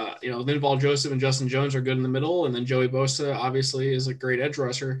 Linval Joseph and Justin Jones are good in the middle, and then Joey Bosa obviously is a great edge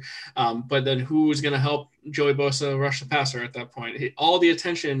rusher. But then who's going to help Joey Bosa rush the passer at that point. All the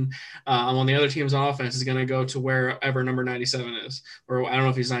attention on the other teams on offense is going to go to wherever number 97 is, or I don't know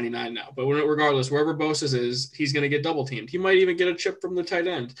if he's 99 now, but regardless, wherever Bosa is, he's going to get double teamed. He might even get a chip from the tight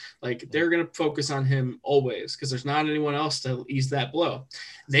end. Like, they're going to focus on him always because there's not anyone else to ease that blow.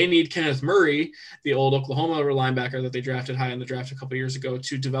 They need Kenneth Murray, the old Oklahoma linebacker that they drafted high in the draft a couple years ago,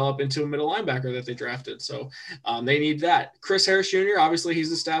 to develop into a middle linebacker that they drafted. So they need that. Chris Harris Jr., obviously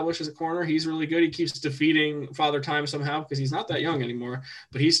he's established as a corner. He's really good. He keeps defeating Father Time somehow because he's not that young anymore,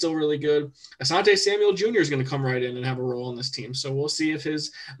 but he's still really good. Asante Samuel Jr. is going to come right in and have a role in this team. So we'll see if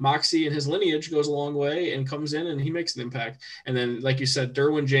his moxie and his lineage goes a long way and comes in and he makes an impact. And then, like you said,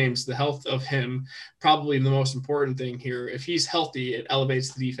 Derwin James, the health of him, probably the most important thing here. If he's healthy, it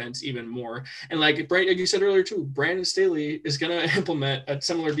elevates the defense even more. And like you said earlier too, Brandon Staley is going to implement a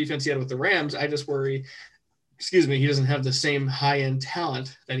similar defense he had with the Rams. I just worry, he doesn't have the same high-end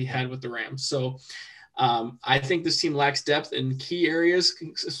talent that he had with the Rams. So I think this team lacks depth in key areas,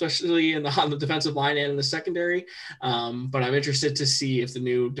 especially on the defensive line and in the secondary. But I'm interested to see if the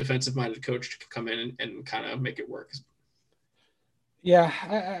new defensive-minded coach can come in and kind of make it work. Yeah,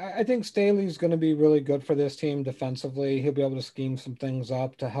 I think Staley's going to be really good for this team defensively. He'll be able to scheme some things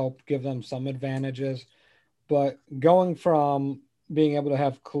up to help give them some advantages. But going from being able to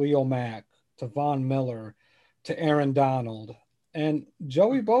have Khalil Mack to Von Miller to Aaron Donald, and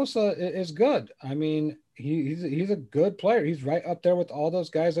Joey Bosa is good. I mean, he's a good player. He's right up there with all those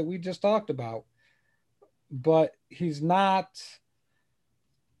guys that we just talked about. But he's not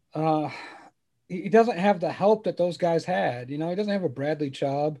he doesn't have the help that those guys had. He doesn't have a Bradley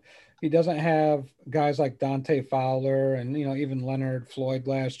Chubb. He doesn't have guys like Dante Fowler and, even Leonard Floyd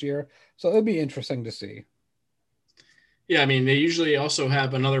last year. So it'll be interesting to see. Yeah, I mean, they usually also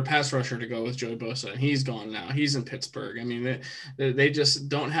have another pass rusher to go with Joey Bosa, and he's gone now. He's in Pittsburgh. I mean, they just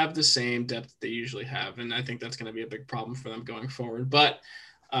don't have the same depth they usually have, and I think that's going to be a big problem for them going forward. But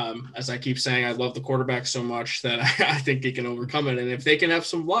as I keep saying, I love the quarterback so much that I think they can overcome it. And if they can have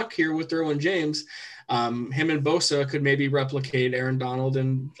some luck here with Derwin James, him and Bosa could maybe replicate Aaron Donald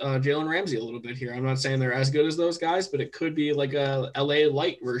and Jalen Ramsey a little bit here. I'm not saying they're as good as those guys, but it could be like a LA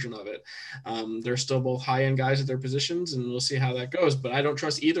light version of it. They're still both high-end guys at their positions, and we'll see how that goes. But I don't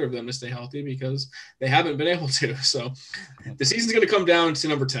trust either of them to stay healthy because they haven't been able to. So the season's going to come down to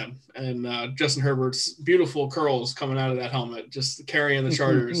number 10, and Justin Herbert's beautiful curls coming out of that helmet, just carrying the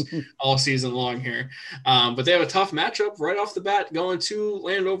Chargers all season long here. But they have a tough matchup right off the bat going to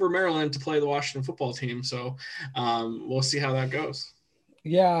Landover, Maryland to play the Washington football team. So we'll see how that goes.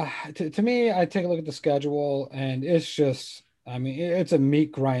 Yeah, to me, I take a look at the schedule, and it's just, I mean, it's a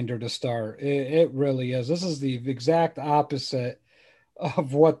meat grinder to start. It really is. This is the exact opposite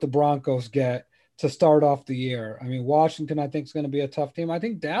of what the Broncos get to start off the year. I mean, Washington, I think, is going to be a tough team. I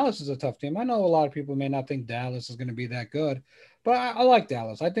think Dallas is a tough team. I know a lot of people may not think Dallas is going to be that good, but I like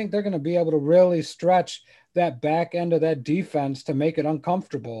Dallas. I think they're going to be able to really stretch that back end of that defense to make it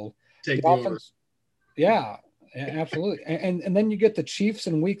uncomfortable. Take the offense. Yeah, absolutely. And then you get the Chiefs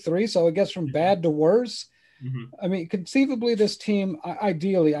in week 3. So it gets from bad to worse. Mm-hmm. I mean, conceivably this team,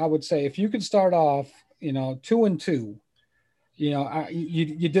 ideally, I would say if you could start off, 2-2,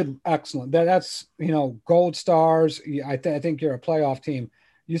 you did excellent. That's, gold stars. I think you're a playoff team.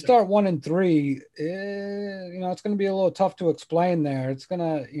 You start 1-3, it's going to be a little tough to explain there. It's going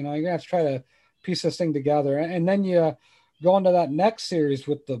to, you're going to have to try to piece this thing together. And then you go into that next series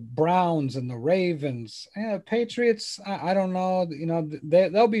with the Browns and the Ravens. Patriots, I don't know.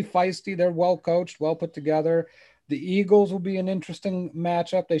 They'll be feisty. They're well coached, well put together. The Eagles will be an interesting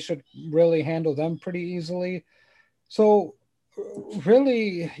matchup. They should really handle them pretty easily. So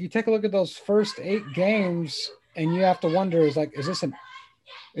really, you take a look at those first 8 games and you have to wonder, is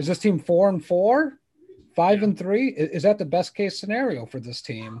this team 4-4, 5-3? Is that the best case scenario for this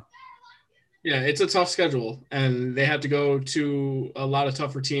team? Yeah, it's a tough schedule, and they have to go to a lot of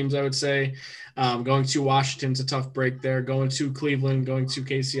tougher teams, I would say. Going to Washington's a tough break there. Going to Cleveland, going to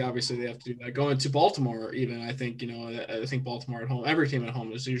KC, obviously they have to do that. Going to Baltimore, even, I think, I think Baltimore at home, every team at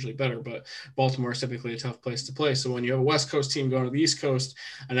home is usually better, but Baltimore is typically a tough place to play. So when you have a West Coast team going to the East Coast,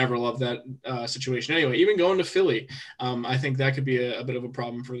 I never love that situation. Anyway, even going to Philly, I think that could be a bit of a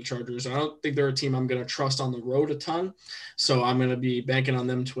problem for the Chargers. I don't think they're a team I'm going to trust on the road a ton, so I'm going to be banking on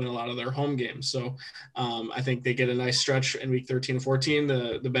them to win a lot of their home games. So I think they get a nice stretch in week 13 and 14,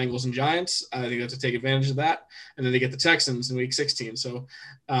 the Bengals and Giants. I think they have to take advantage of that. And then they get the Texans in week 16. So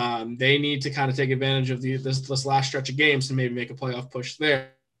they need to kind of take advantage of this last stretch of games to maybe make a playoff push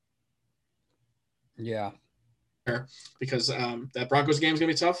there. Yeah. because that Broncos game is going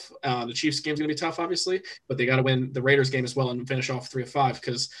to be tough. The Chiefs game is going to be tough, obviously, but they got to win the Raiders game as well and finish off 3 of 5.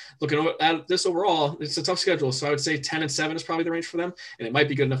 Because looking at this overall, it's a tough schedule. So I would say 10-7 is probably the range for them, and it might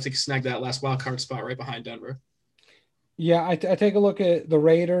be good enough to snag that last wild card spot right behind Denver. Yeah, I take a look at the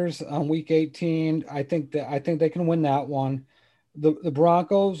Raiders on week 18. I think they can win that one. The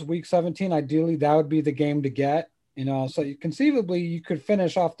Broncos week 17, ideally that would be the game to get. So conceivably you could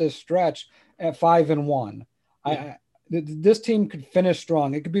finish off this stretch at 5-1. Yeah. This team could finish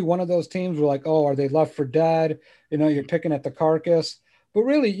strong. It could be one of those teams where like, oh, are they left for dead? You're picking at the carcass. But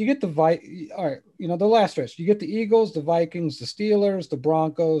really, you get the last stretch. You get the Eagles, the Vikings, the Steelers, the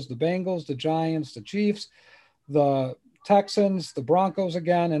Broncos, the Bengals, the Giants, the Chiefs, the Texans, the Broncos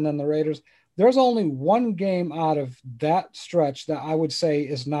again, and then the Raiders. There's only one game out of that stretch that I would say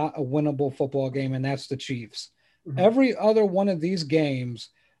is not a winnable football game, and that's the Chiefs. Mm-hmm. Every other one of these games,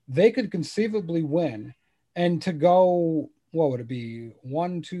 they could conceivably win. And to go, what would it be?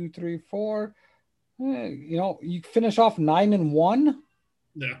 1, 2, 3, 4. You finish off 9-1.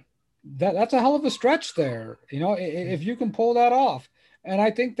 Yeah. That's a hell of a stretch there. If you can pull that off. And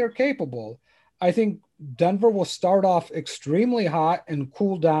I think they're capable. I think Denver will start off extremely hot and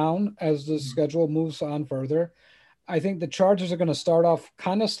cool down as the schedule moves on further. I think the Chargers are going to start off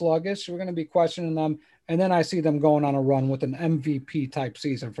kind of sluggish. We're going to be questioning them. And then I see them going on a run with an MVP type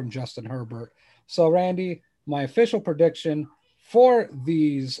season from Justin Herbert. So, Randy, my official prediction for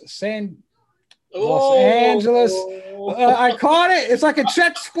these Los Angeles, I caught it. It's like a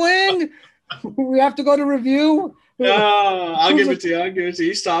check swing. We have to go to review. I'll give it to you.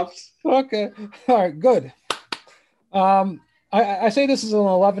 You stopped. Okay. All right. Good. I say this is an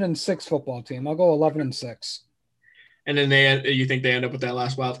 11-6 football team. I'll go 11-6. And then you think they end up with that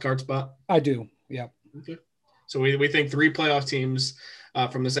last wild card spot? I do. Yeah. Okay. So we think 3 playoff teams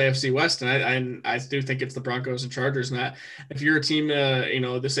from this AFC West, and I do think it's the Broncos and Chargers. And if you're a team,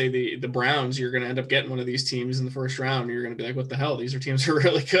 to say the Browns, you're going to end up getting one of these teams in the first round. You're going to be like, what the hell? These teams are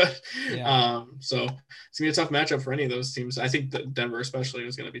really good. Yeah. So it's going to be a tough matchup for any of those teams. I think that Denver especially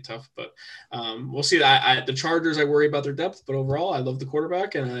is going to be tough, but we'll see. The Chargers, I worry about their depth, but overall, I love the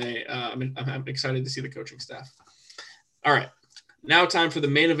quarterback, and I'm excited to see the coaching staff. All right. Now time for the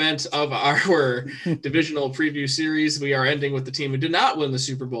main event of our divisional preview series. We are ending with the team who did not win the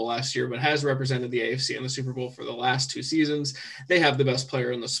Super Bowl last year, but has represented the AFC in the Super Bowl for the last 2 seasons. They have the best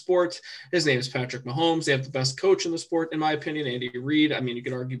player in the sport. His name is Patrick Mahomes. They have the best coach in the sport, in my opinion, Andy Reid. I mean, you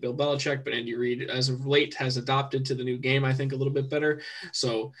could argue Bill Belichick, but Andy Reid, as of late, has adopted to the new game, I think, a little bit better.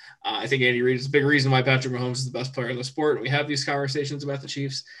 So I think Andy Reid is a big reason why Patrick Mahomes is the best player in the sport. We have these conversations about the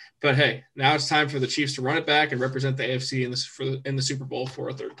Chiefs. But hey, now it's time for the Chiefs to run it back and represent the AFC in the Super Bowl for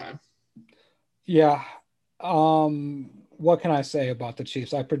a 3rd time. Yeah. What can I say about the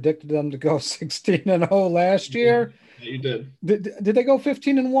Chiefs? I predicted them to go 16-0 last year. Yeah, you did. Did they go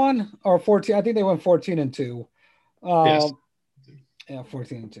 15-1 or 14? I think they went 14-2. Yes. Yeah,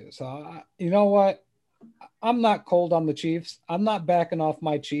 14-2. So you know what? I'm not cold on the Chiefs. I'm not backing off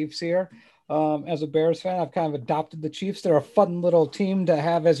my Chiefs here. As a Bears fan, I've kind of adopted the Chiefs. They're a fun little team to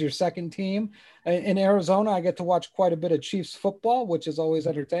have as your second team. In Arizona, I get to watch quite a bit of Chiefs football, which is always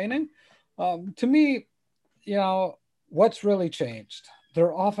entertaining. To me, what's really changed?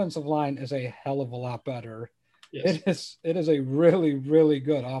 Their offensive line is a hell of a lot better. Yes. It is a really, really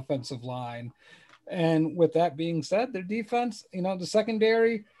good offensive line. And with that being said, their defense, the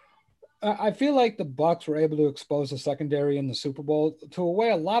secondary, I feel like the Bucs were able to expose the secondary in the Super Bowl to a way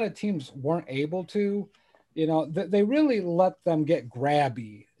a lot of teams weren't able to. They really let them get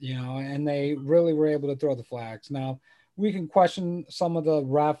grabby, and they really were able to throw the flags. Now, we can question some of the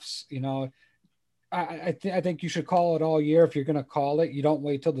refs. I think you should call it all year if you're going to call it. You don't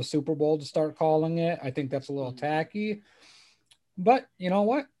wait till the Super Bowl to start calling it. I think that's a little tacky. But you know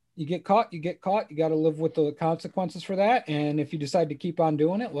what? You get caught, you get caught. You got to live with the consequences for that. And if you decide to keep on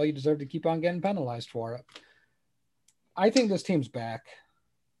doing it, well, you deserve to keep on getting penalized for it. I think this team's back.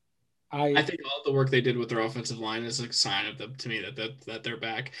 I think all the work they did with their offensive line is a sign of them to me that they're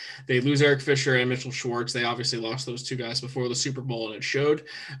back. They lose Eric Fisher and Mitchell Schwartz. They obviously lost those 2 guys before the Super Bowl, and it showed.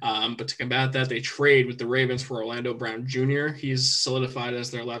 But to combat that, they trade with the Ravens for Orlando Brown Jr. He's solidified as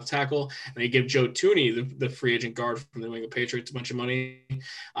their left tackle, and they give Joe Thuney, the free agent guard from the New England Patriots, a bunch of money.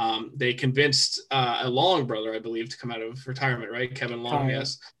 They convinced a Long brother, I believe, to come out of retirement, right? Kevin Long,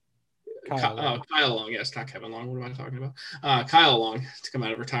 yes. Kyle Long, yes, not Kevin Long. What am I talking about? Kyle Long to come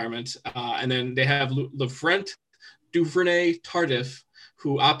out of retirement. And then they have LaFrent Duvernay-Tardif,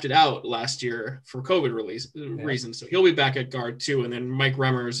 who opted out last year for COVID reasons. So he'll be back at guard too. And then Mike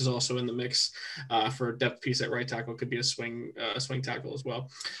Remmers is also in the mix for a depth piece at right tackle. Could be a swing tackle as well.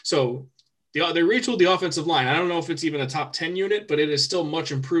 So they retooled the offensive line. I don't know if it's even a top 10 unit, but it is still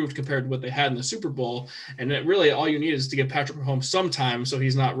much improved compared to what they had in the Super Bowl. And it really, all you need is to get Patrick Mahomes some time so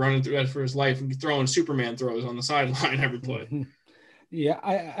he's not running through that for his life and throwing Superman throws on the sideline every play. Yeah,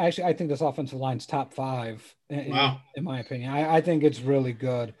 I think this offensive line's top 5 Wow. in my opinion. I think it's really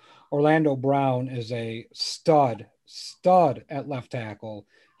good. Orlando Brown is a stud at left tackle.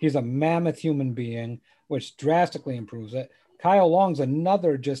 He's a mammoth human being, which drastically improves it. Kyle Long's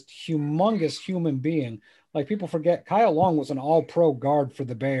another just humongous human being. Like, people forget, Kyle Long was an all-pro guard for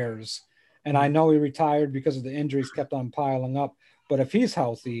the Bears. And I know he retired because of the injuries kept on piling up. But if he's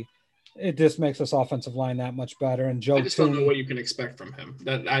healthy, it just makes this offensive line that much better. And Joe I just don't know what you can expect from him.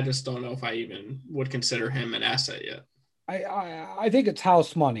 That I just don't know if I even would consider him an asset yet. I think it's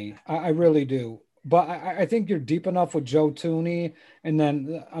house money. I really do. But I think you're deep enough with Joe Thuney, and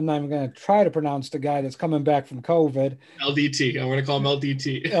then I'm not even going to try to pronounce the guy that's coming back from COVID. LDT. I'm going to call him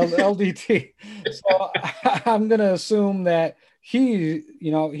LDT. LDT. So I'm going to assume that he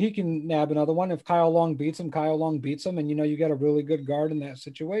can nab another one. If Kyle Long beats him, Kyle Long beats him, and you got a really good guard in that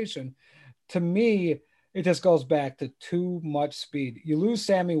situation. To me, it just goes back to too much speed. You lose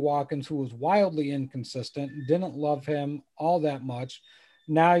Sammy Watkins, who was wildly inconsistent, didn't love him all that much.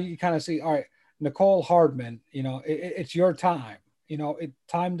 Now you kind of see, all right, Nicole Hardman, it's your time. It's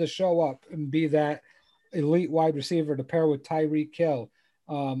time to show up and be that elite wide receiver to pair with Tyreek Hill.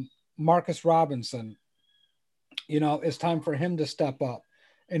 Marcus Robinson, it's time for him to step up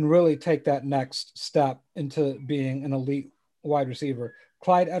and really take that next step into being an elite wide receiver.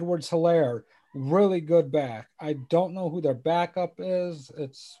 Clyde Edwards-Helaire, really good back. I don't know who their backup is.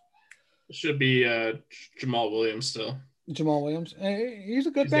 It should be Jamal Williams still. Jamal Williams. He's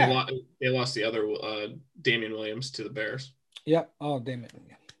a good back. They lost the other Damian Williams to the Bears. Yep. Oh, Damian.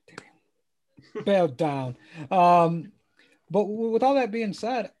 Bailed down. But with all that being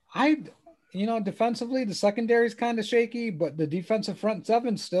said, defensively, the secondary is kind of shaky, but the defensive front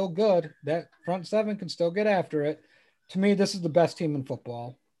seven's still good. That front seven can still get after it. To me, this is the best team in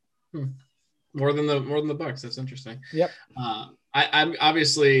football. More than the Bucks. That's interesting. Yep. I'm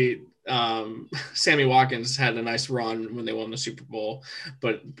obviously Sammy Watkins had a nice run when they won the Super Bowl,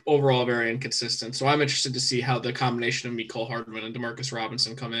 but overall very inconsistent. So I'm interested to see how the combination of Mecole Hardman and Demarcus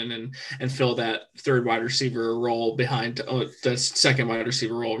Robinson come in and fill that third wide receiver role behind the second wide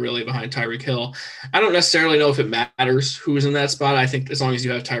receiver role, really behind Tyreek Hill. I don't necessarily know if it matters who's in that spot. I think as long as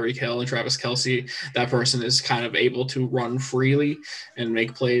you have Tyreek Hill and Travis Kelce, that person is kind of able to run freely and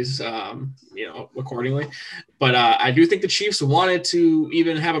make plays, accordingly. But I do think the Chiefs wanted to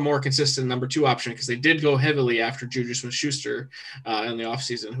even have a more consistent number 2 option, because they did go heavily after Juju Smith-Schuster in the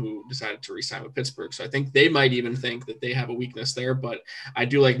offseason, who decided to re-sign with Pittsburgh. So I think they might even think that they have a weakness there. But I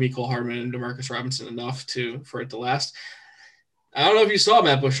do like Mecole Hardman and Demarcus Robinson enough for it to last. I don't know if you saw,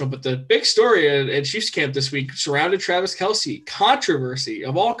 Matt Bushel, but the big story at Chiefs camp this week surrounded Travis Kelce. Controversy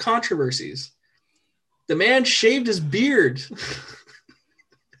of all controversies. The man shaved his beard.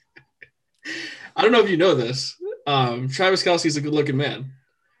 I don't know if you know this. Travis Kelce's a good-looking man.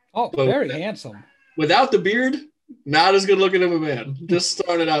 Oh, very handsome. Without the beard, not as good-looking of a man. Just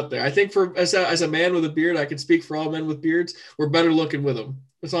throwing it out there. I think as a man with a beard, I can speak for all men with beards. We're better looking with them.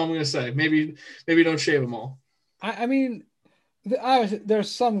 That's all I'm going to say. Maybe don't shave them all. I mean,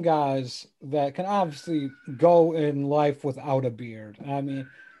 there's some guys that can obviously go in life without a beard. I mean,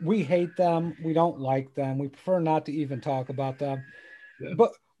 we hate them. We don't like them. We prefer not to even talk about them. Yeah.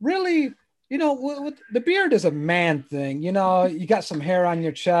 But really, the beard is a man thing. You got some hair on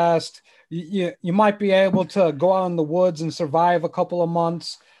your chest. You might be able to go out in the woods and survive a couple of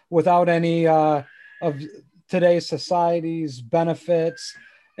months without any of today's society's benefits.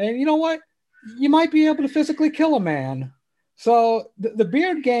 And you know what? You might be able to physically kill a man. So the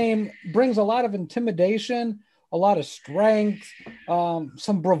beard game brings a lot of intimidation, a lot of strength,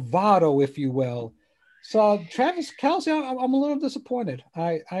 some bravado, if you will. So Travis Kelce, I'm a little disappointed.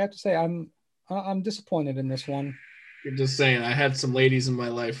 I have to say I'm disappointed in this one. You're just saying, I had some ladies in my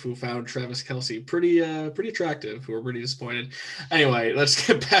life who found Travis Kelce pretty attractive, who were pretty disappointed. Anyway, let's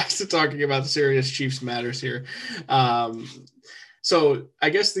get back to talking about the serious Chiefs matters here. So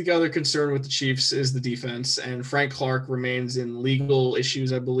I guess the other concern with the Chiefs is the defense, and Frank Clark remains in legal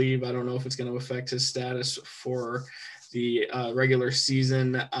issues, I believe. I don't know if it's going to affect his status for the regular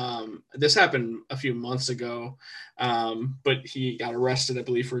season. This happened a few months ago, but he got arrested, I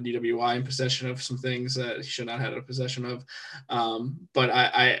believe, for DWI and possession of some things that he should not have had possession of. But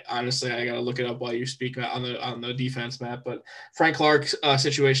I honestly, I got to look it up while you speak on the defense, Matt. But Frank Clark's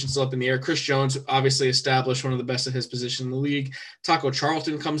situation still up in the air. Chris Jones obviously established one of the best at his position in the league. Taco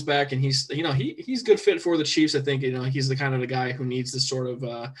Charlton comes back, and he's good fit for the Chiefs. I think he's the kind of the guy who needs this sort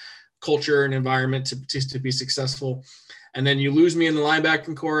of culture and environment to be successful. And then you lose me in the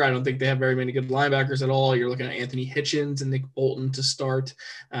linebacking core. I don't think they have very many good linebackers at all. You're looking at Anthony Hitchens and Nick Bolton to start.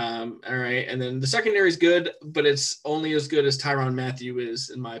 All right. And then the secondary is good, but it's only as good as Tyrann Mathieu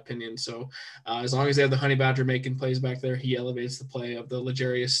is, in my opinion. So as long as they have the Honey Badger making plays back there, he elevates the play of the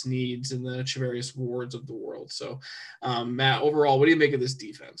L'Jarius Sneeds and the Charvarius Wards of the world. So, Matt, overall, what do you make of this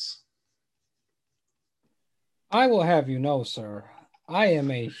defense? I will have you know, sir, I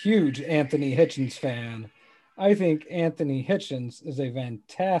am a huge Anthony Hitchens fan. I think Anthony Hitchens is a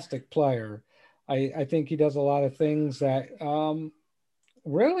fantastic player. I think he does a lot of things that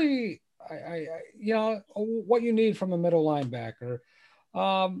really, you know, what you need from a middle linebacker.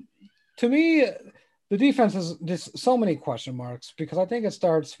 To me, the defense is just so many question marks because I think it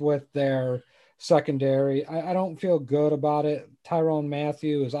starts with their secondary. I don't feel good about it. Tyrann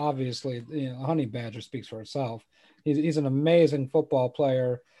Mathieu is obviously, you know, Honey Badger speaks for itself. He's an amazing football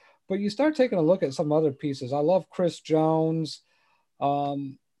player. But you start taking a look at some other pieces. I love Chris Jones. But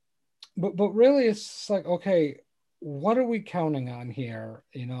really it's like, okay, what are we counting on here?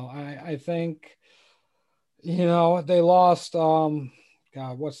 You know, I think, you know, they lost God,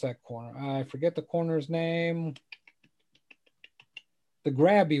 what's that corner? I forget the corner's name. The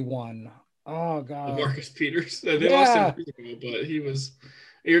grabby one. Oh God. Marcus Peters. They lost him, but he was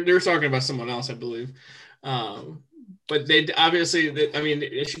you're talking about someone else, I believe. But they obviously, I mean,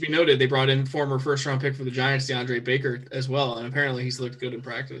 it should be noted, they brought in former first-round pick for the Giants, DeAndre Baker, as well. And apparently he's looked good in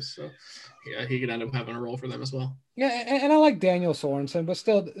practice. So, yeah, he could end up having a role for them as well. Yeah, and I like Daniel Sorensen, but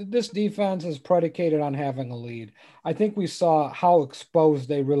still, this defense is predicated on having a lead. I think we saw how exposed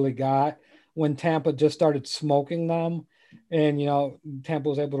they really got when Tampa just started smoking them. And, you know, Tampa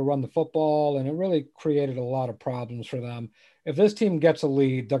was able to run the football, and it really created a lot of problems for them. If this team gets a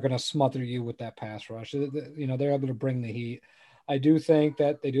lead, they're going to smother you with that pass rush. You know, they're able to bring the heat. I do think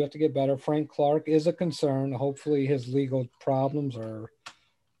that they do have to get better. Frank Clark is a concern. Hopefully his legal problems are,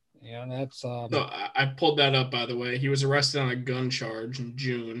 yeah, that's. So I pulled that up, by the way. He was arrested on a gun charge in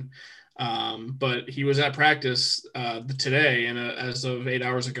June. But he was at practice today, and as of 8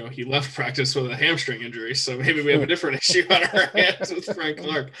 hours ago, he left practice with a hamstring injury. So maybe we have a different issue on our hands with Frank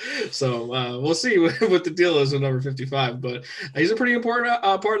Clark. So we'll see what the deal is with number 55. But he's a pretty important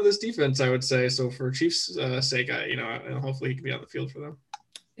part of this defense, I would say. So for Chiefs' sake, hopefully he can be on the field for them.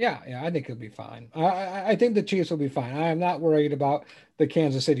 Yeah, I think he'll be fine. I think the Chiefs will be fine. I am not worried about the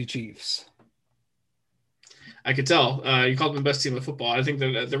Kansas City Chiefs. I could tell. You called them the best team in football. I think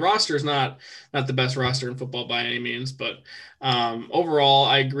the roster is not the best roster in football by any means, but overall,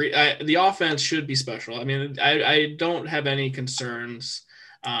 I agree. The offense should be special. I mean, I don't have any concerns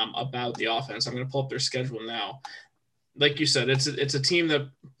about the offense. I'm going to pull up their schedule now. Like you said, it's a team that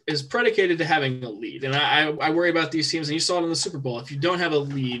is predicated to having a lead. And I worry about these teams, and you saw it in the Super Bowl. If you don't have a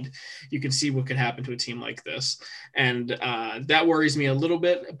lead, you can see what could happen to a team like this. And that worries me a little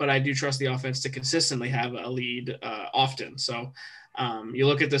bit, but I do trust the offense to consistently have a lead often. So you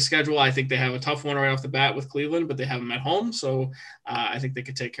look at the schedule, I think they have a tough one right off the bat with Cleveland, but they have them at home. So I think they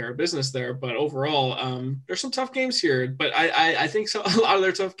could take care of business there. But overall, there's some tough games here. But I think a lot of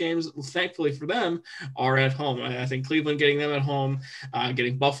their tough games, thankfully for them, are at home. I think Cleveland getting them at home,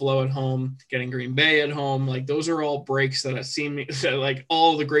 getting Buffalo at home, getting Green Bay at home, like those are all breaks that like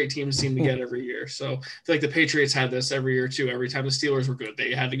all the great teams seem to get every year. So I feel like the Patriots had this every year too. Every time the Steelers were good,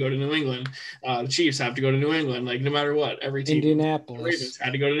 they had to go to New England. The Chiefs have to go to New England. Like no matter what, every team. Indianapolis. Ravens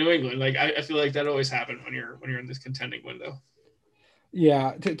had to go to New England. Like I feel like that always happened when you're in this contending window.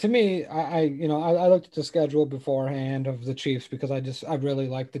 Yeah, to me, I looked at the schedule beforehand of the Chiefs because I really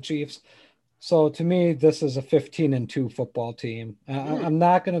like the Chiefs. So to me, this is a 15-2 football team. I'm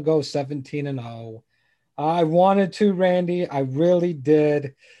not going to go 17-0. I wanted to, Randy. I really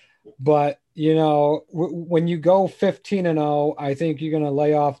did. But, you know, when you go 15-0, I think you're going to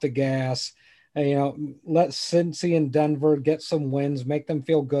lay off the gas. And, you know, let Cincy and Denver get some wins, make them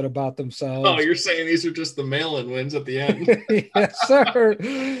feel good about themselves. Oh, you're saying these are just the mail-in wins at the end? Yes, sir.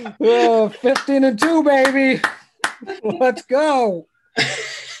 15-2, baby. Let's go.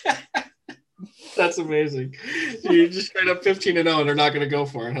 That's amazing. You just straight up 15-0, and they're not going to go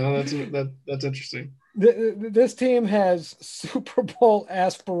for it, huh? That's interesting. This team has Super Bowl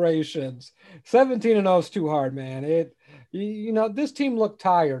aspirations. 17-0 is too hard, man. This team looked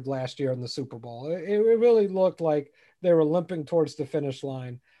tired last year in the Super Bowl. It really looked like they were limping towards the finish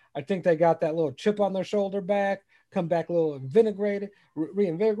line. I think they got that little chip on their shoulder back. come back a little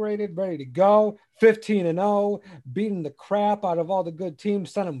reinvigorated, ready to go. 15-0, beating the crap out of all the good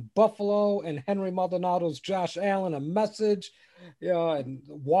teams, sending Buffalo and Henry Maldonado's Josh Allen a message. And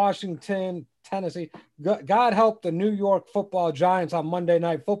Washington, Tennessee. God help the New York Football Giants on Monday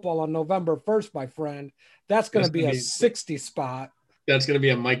Night Football on November 1st, my friend. That's going to be a 60 spot. That's going to be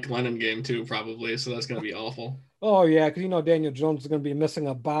a Mike Glennon game too, probably. So that's going to be awful. Oh, yeah, because Daniel Jones is going to be missing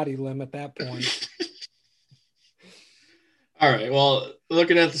a body limb at that point. All right. Well,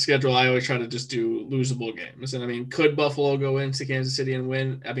 looking at the schedule, I always try to just do losable games. And I mean, could Buffalo go into Kansas City and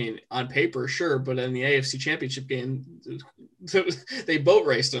win? I mean, on paper, sure. But in the AFC Championship game, they boat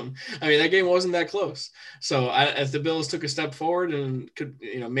raced them. I mean, that game wasn't that close. So if the Bills took a step forward and could,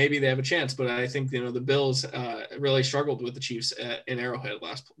 maybe they have a chance. But I think, the Bills really struggled with the Chiefs in Arrowhead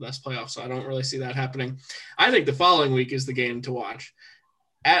last playoff. So I don't really see that happening. I think the following week is the game to watch.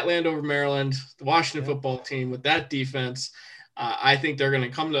 At Landover, Maryland, the Washington football team with that defense. I think they're going to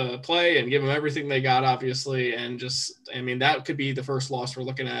come to play and give them everything they got, obviously. And that could be the first loss we're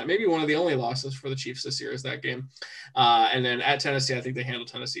looking at. Maybe one of the only losses for the Chiefs this year is that game. And then at Tennessee, I think they handle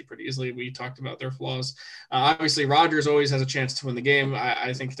Tennessee pretty easily. We talked about their flaws. Obviously, Rodgers always has a chance to win the game.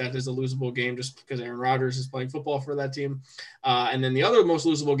 I think that is a losable game just because Aaron Rodgers is playing football for that team. And then the other most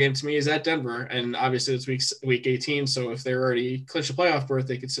losable game to me is at Denver. And obviously, it's week 18. So if they're already clinched a playoff berth,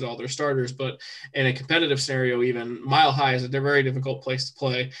 they could sit all their starters. But in a competitive scenario, even Mile High is a very difficult place to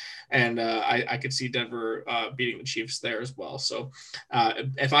play. And I could see Denver beating the Chiefs there as well. So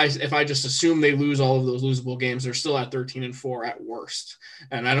if I just assume they lose all of those losable games, they're still at 13-4 at worst.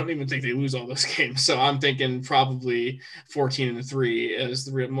 And I don't even think they lose all those games. So I'm thinking probably 14-3 is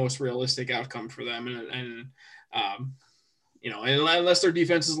the most realistic outcome for them. And unless their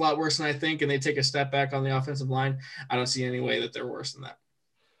defense is a lot worse than I think, and they take a step back on the offensive line, I don't see any way that they're worse than that.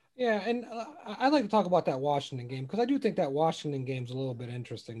 Yeah, and I'd like to talk about that Washington game because I do think that Washington game is a little bit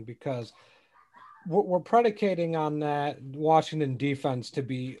interesting because we're predicating on that Washington defense to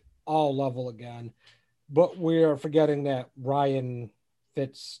be all level again, but we're forgetting that Ryan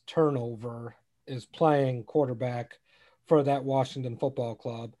Fitz turnover is playing quarterback for that Washington football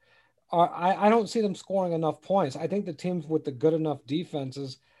club. I don't see them scoring enough points. I think the teams with the good enough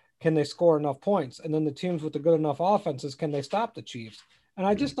defenses, can they score enough points? And then the teams with the good enough offenses, can they stop the Chiefs? And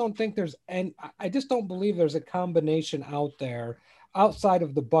I just don't think I just don't believe there's a combination out there outside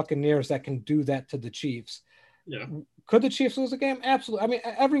of the Buccaneers that can do that to the Chiefs. Yeah. Could the Chiefs lose a game? Absolutely. I mean,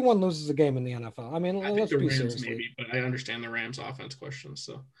 everyone loses a game in the NFL. I mean, let's be serious. Maybe, but I understand the Rams offense questions.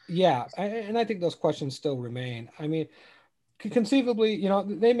 So yeah. And I think those questions still remain. I mean, conceivably,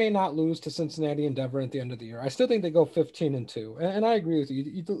 they may not lose to Cincinnati and Denver at the end of the year. I still think they go 15-2. And I agree with you.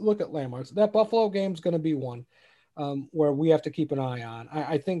 You look at landmarks. That Buffalo game is going to be one. Where we have to keep an eye on.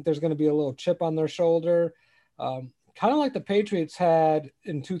 I think there's going to be a little chip on their shoulder, kind of like the Patriots had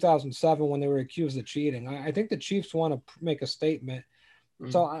in 2007 when they were accused of cheating. I think the Chiefs want to make a statement.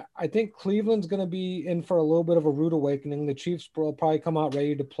 Mm-hmm. So I think Cleveland's going to be in for a little bit of a rude awakening. The Chiefs will probably come out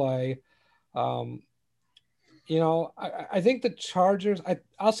ready to play. I think the Chargers,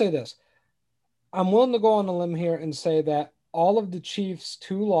 I'll say this. I'm willing to go on a limb here and say that all of the Chiefs'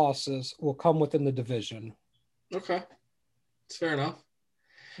 2 losses will come within the division. Okay. It's fair enough.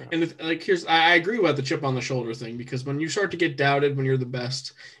 Yeah. And I agree with the chip on the shoulder thing, because when you start to get doubted when you're the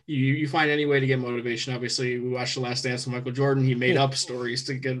best, you find any way to get motivation. Obviously, we watched The Last Dance with Michael Jordan. He made up stories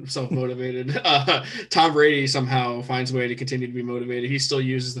to get himself motivated. Tom Brady somehow finds a way to continue to be motivated. He still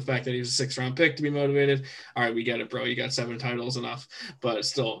uses the fact that he was a 6th-round pick to be motivated. All right, we get it, bro. You got 7 titles, enough. But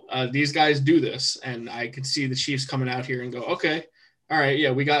still, these guys do this, and I can see the Chiefs coming out here and go, okay, all right,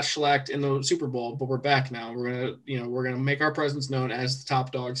 yeah, we got shellacked in the Super Bowl, but we're back now. We're gonna make our presence known as the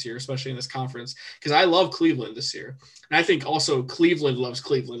top dogs here, especially in this conference. Because I love Cleveland this year, and I think also Cleveland loves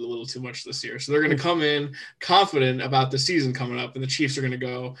Cleveland a little too much this year. So they're gonna come in confident about the season coming up, and the Chiefs are gonna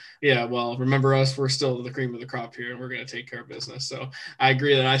go, yeah, well, remember us? We're still the cream of the crop here, and we're gonna take care of business. So I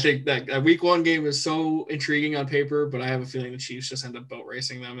agree that I think that a Week 1 game is so intriguing on paper, but I have a feeling the Chiefs just end up boat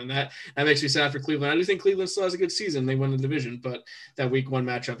racing them, and that makes me sad for Cleveland. I do think Cleveland still has a good season; they win the division, but that Week 1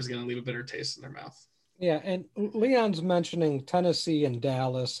 matchup is going to leave a bitter taste in their mouth. Yeah, and Leon's mentioning Tennessee and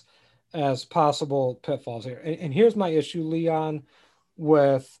Dallas as possible pitfalls here. And here's my issue, Leon,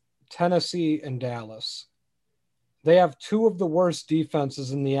 with Tennessee and Dallas. They have 2 of the worst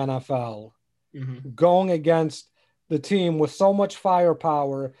defenses in the NFL going against the team with so much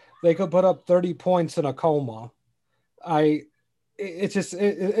firepower, they could put up 30 points in a coma. It's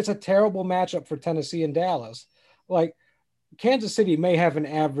a terrible matchup for Tennessee and Dallas. Like, Kansas City may have an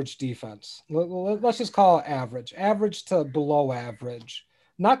average defense. Let's just call it average to below average.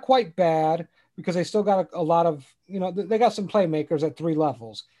 Not quite bad, because they still got a lot of, they got some playmakers at three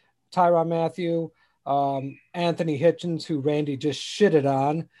levels. Tyrann Mathieu, Anthony Hitchens, who Randy just shitted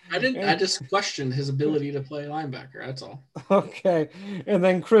on. I just questioned his ability to play linebacker. That's all. Okay. And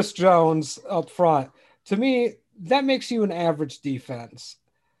then Chris Jones up front. To me, that makes you an average defense.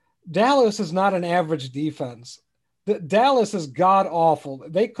 Dallas is not an average defense. Dallas is god awful.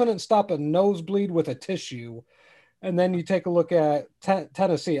 They couldn't stop a nosebleed with a tissue. And then you take a look at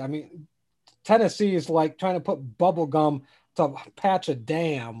Tennessee. I mean, Tennessee is like trying to put bubble gum to patch a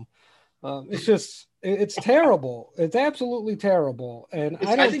dam. It's terrible. It's absolutely terrible. And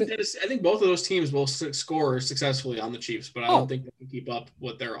I think both of those teams will score successfully on the Chiefs, but I don't think they can keep up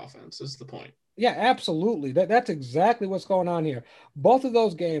with their offense. Is the point? Yeah, absolutely. That's exactly what's going on here. Both of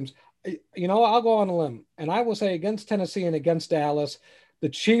those games, I'll go on a limb and I will say against Tennessee and against Dallas, the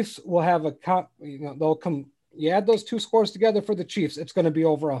Chiefs will have they'll come. You add those two scores together for the Chiefs, it's going to be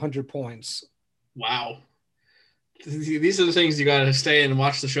over 100 points. Wow. These are the things you got to stay and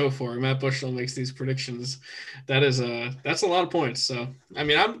watch the show for. Matt Bushnell makes these predictions. That's a lot of points. So, I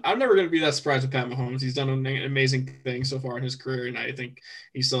mean, I'm never going to be that surprised with Pat Mahomes. He's done an amazing thing so far in his career, and I think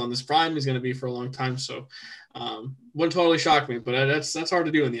he's still in this prime. He's going to be for a long time. So, wouldn't totally shock me, but that's hard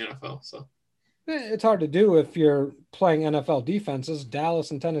to do in the NFL. So, it's hard to do if you're playing NFL defenses.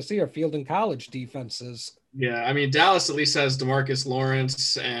 Dallas and Tennessee are fielding college defenses. Yeah, I mean, Dallas at least has DeMarcus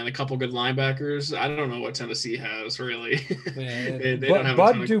Lawrence and a couple good linebackers. I don't know what Tennessee has, really. Yeah, they don't have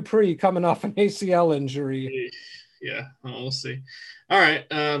Bud Dupree coming off an ACL injury. Yeah, well, we'll see. All right,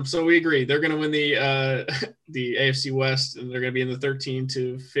 so we agree. They're going to win the AFC West, and they're going to be in the 13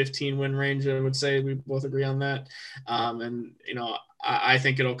 to 15 win range, I would say. We both agree on that. And, I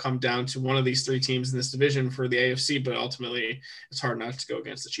think it'll come down to one of these three teams in this division for the AFC, but ultimately it's hard not to go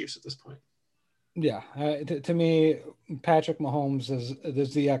against the Chiefs at this point. Yeah, to me, Patrick Mahomes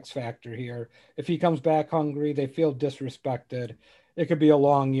is the X factor here. If he comes back hungry, they feel disrespected. It could be a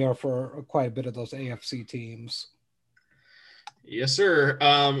long year for quite a bit of those AFC teams. Yes, sir.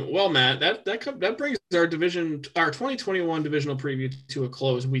 Well, Matt, that brings our 2021 divisional preview to a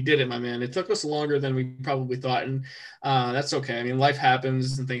close. We did it, my man. It took us longer than we probably thought, and that's okay. I mean, life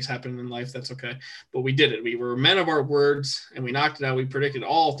happens and things happen in life. That's okay. But we did it. We were men of our words, and we knocked it out. We predicted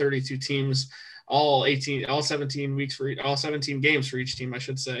all 32 teams. All 17 weeks for all 17 games for each team, I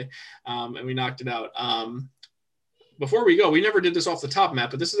should say. And we knocked it out. Before we go, we never did this off the top, Matt,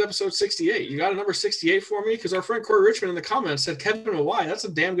 but this is episode 68. You got a number 68 for me? Because our friend Corey Richmond in the comments said Kevin Mawai. That's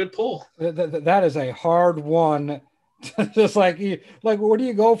a damn good pull. That is a hard one. Just like where do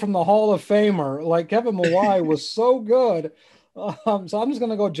you go from the Hall of Famer? Like Kevin Mawai was so good. So I'm just going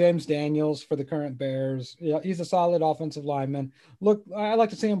to go James Daniels for the current Bears. Yeah, he's a solid offensive lineman. Look, I like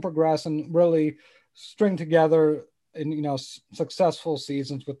to see him progress and really string together successful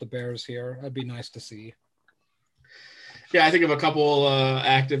seasons with the Bears here. That'd be nice to see. Yeah, I think of a couple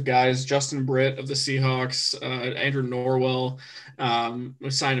active guys. Justin Britt of the Seahawks, Andrew Norwell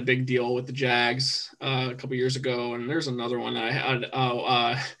signed a big deal with the Jags a couple years ago, and there's another one I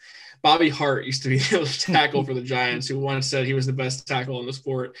had. Bobby Hart used to be the tackle for the Giants, who once said he was the best tackle in the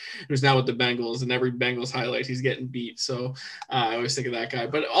sport, who's now with the Bengals, and every Bengals highlight he's getting beat. So I always think of that guy.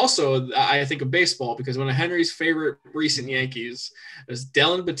 But also I think of baseball, because one of Henry's favorite recent Yankees is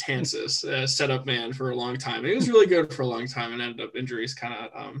Dellin Betances, setup man for a long time. And he was really good for a long time and ended up injuries kind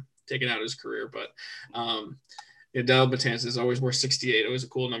of taking out his career. But Dellin Betances always wore 68. It was a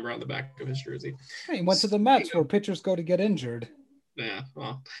cool number on the back of his jersey. He went to the Mets where pitchers go to get injured. Yeah,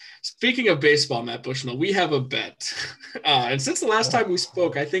 well, speaking of baseball, Matt Bushnell, we have a bet. And since the last time we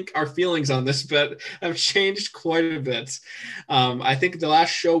spoke, I think our feelings on this bet have changed quite a bit. I think the last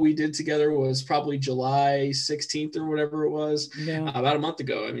show we did together was probably July 16th or whatever it was, about a month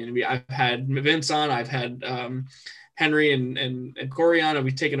ago. I mean, I've had Vince on, I've had Henry and Corey on, and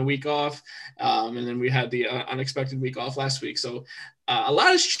we've taken a week off. And then we had the unexpected week off last week. So a lot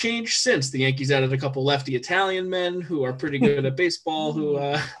has changed since. The Yankees added a couple lefty Italian men who are pretty good at baseball, who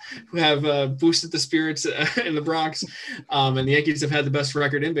have boosted the spirits in the Bronx. And the Yankees have had the best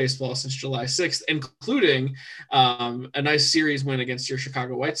record in baseball since July 6th, including a nice series win against your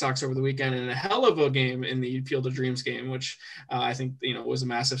Chicago White Sox over the weekend, and a hell of a game in the Field of Dreams game, which I think was a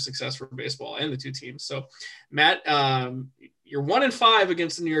massive success for baseball and the two teams. So, Matt, you're 1-5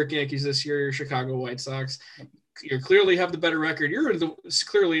 against the New York Yankees this year. Your Chicago White Sox. You clearly have the better record. You're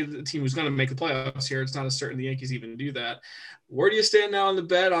clearly the team who's going to make the playoffs here. It's not as certain the Yankees even do that. Where do you stand now on the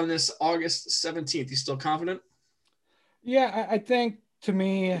bet on this August 17th? You still confident? Yeah, I think, to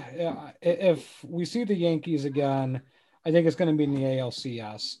me, if we see the Yankees again, I think it's going to be in the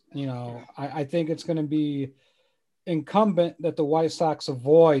ALCS. I think it's going to be incumbent that the White Sox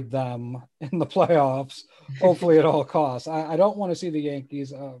avoid them in the playoffs, hopefully at all costs. I don't want to see the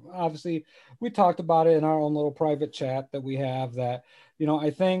Yankees. Obviously, we talked about it in our own little private chat that we have that,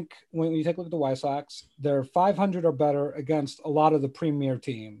 I think when you take a look at the White Sox, they're 500 or better against a lot of the premier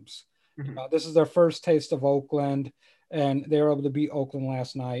teams. Mm-hmm. This is their first taste of Oakland, and they were able to beat Oakland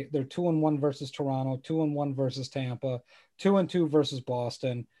last night. They're 2-1 versus Toronto, 2-1 versus Tampa, 2-2 versus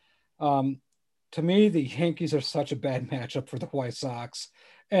Boston. To me, the Yankees are such a bad matchup for the White Sox.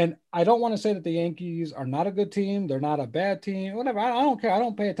 And I don't want to say that the Yankees are not a good team. They're not a bad team, whatever. I don't care. I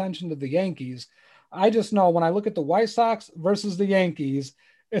don't pay attention to the Yankees. I just know when I look at the White Sox versus the Yankees,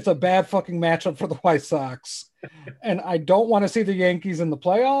 it's a bad fucking matchup for the White Sox. And I don't want to see the Yankees in the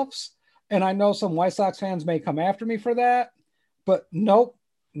playoffs. And I know some White Sox fans may come after me for that, but nope.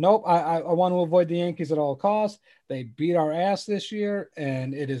 I want to avoid the Yankees at all costs. They beat our ass this year,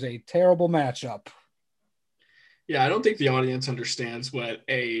 and it is a terrible matchup. Yeah, I don't think the audience understands what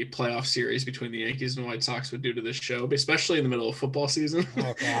a playoff series between the Yankees and White Sox would do to this show, especially in the middle of football season.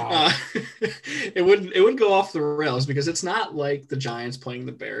 Oh, God. It would go off the rails because it's not like the Giants playing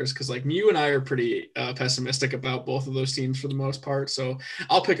the Bears, because like you and I are pretty pessimistic about both of those teams for the most part. So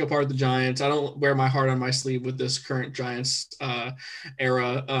I'll pick apart the Giants. I don't wear my heart on my sleeve with this current Giants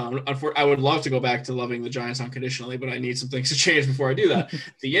era. I would love to go back to loving the Giants unconditionally, but I need some things to change before I do that.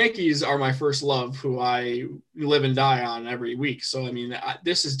 The Yankees are my first love, who I live and die on every week. So, I mean,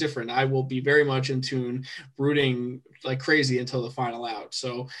 this is different. I will be very much in tune, rooting like crazy until the final out.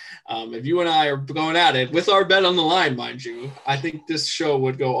 So if you and I are going at it with our bet on the line, mind you, I think this show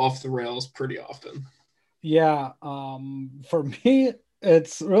would go off the rails pretty often. Yeah. For me,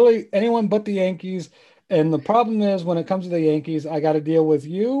 it's really anyone but the Yankees. And the problem is when it comes to the Yankees, I got to deal with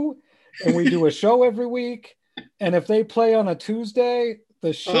you, and we do a show every week. And if they play on a Tuesday,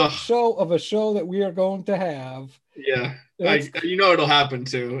 the shit show of a show that we are going to have. Yeah, it'll happen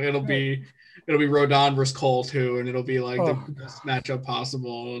too. It'll be Rodon versus Cole too, and it'll be like the best matchup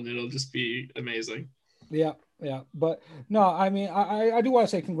possible, and it'll just be amazing. Yeah. But no, I mean, I do want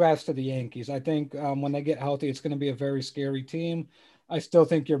to say congrats to the Yankees. I think when they get healthy, it's going to be a very scary team. I still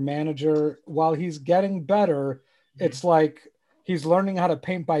think your manager, while he's getting better, it's like he's learning how to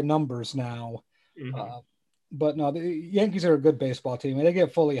paint by numbers now. Mm-hmm. But no, the Yankees are a good baseball team. When they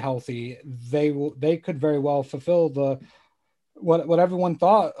get fully healthy, they could very well fulfill what everyone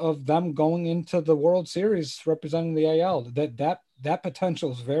thought of them going into the World Series representing the AL. That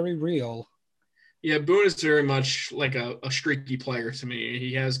potential is very real. Yeah, Boone is very much like a streaky player to me.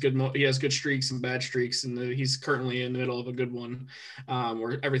 He has good streaks and bad streaks, and he's currently in the middle of a good one,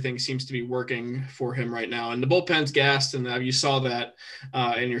 where everything seems to be working for him right now. And the bullpen's gassed, and you saw that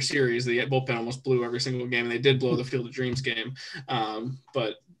in your series. The bullpen almost blew every single game, and they did blow the Field of Dreams game.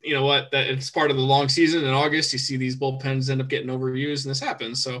 But you know what? That it's part of the long season. In August, you see these bullpens end up getting overused, and this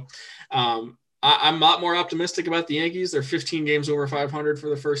happens. So. I'm not more optimistic about the Yankees. They're 15 games over 500 for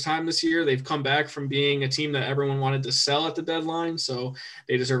the first time this year. They've come back from being a team that everyone wanted to sell at the deadline, so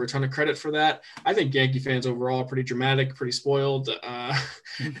they deserve a ton of credit for that. I think Yankee fans overall are pretty dramatic, pretty spoiled.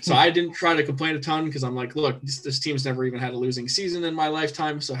 So I didn't try to complain a ton because I'm like, look, this team's never even had a losing season in my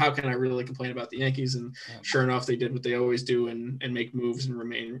lifetime, so how can I really complain about the Yankees? And sure enough, they did what they always do and make moves and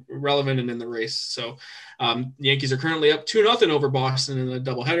remain relevant and in the race. So the Yankees are currently up 2-0 over Boston in a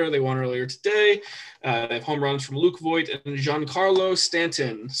doubleheader. They won earlier today. They have home runs from Luke Voit and Giancarlo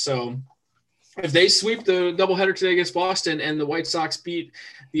Stanton. So if they sweep the doubleheader today against Boston and the White Sox beat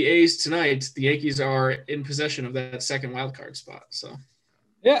the A's tonight, the Yankees are in possession of that second wildcard spot. So,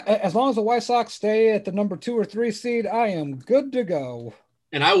 yeah, as long as the White Sox stay at the number 2 or 3 seed, I am good to go.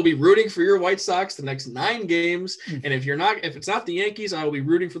 And I will be rooting for your White Sox the next 9 games. And if it's not the Yankees, I will be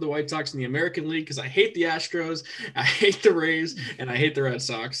rooting for the White Sox in the American League because I hate the Astros, I hate the Rays, and I hate the Red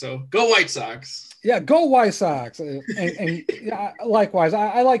Sox. So go White Sox. Yeah, go White Sox. And yeah, likewise,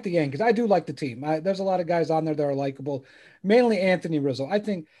 I like the Yankees. I do like the team. There's a lot of guys on there that are likable, mainly Anthony Rizzo.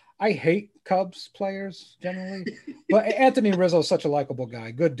 I hate Cubs players generally, but Anthony Rizzo is such a likable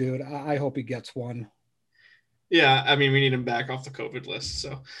guy. Good dude. I hope he gets one. Yeah, I mean, we need him back off the COVID list.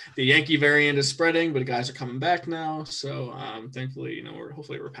 So the Yankee variant is spreading, but guys are coming back now. So thankfully,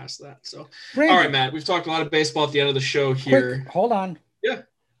 hopefully we're past that. So, Brandon, all right, Matt, we've talked a lot of baseball at the end of the show here. Quick, hold on. Yeah.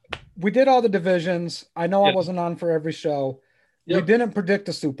 We did all the divisions. I know I wasn't on for every show. Yep. We didn't predict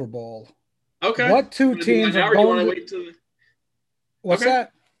the Super Bowl. Okay. What 2 teams are going to... What's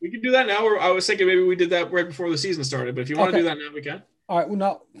that? We can do that now. I was thinking maybe we did that right before the season started, but if you want to do that now, we can. All right. Well,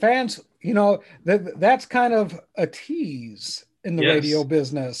 now, fans, that's kind of a tease in the radio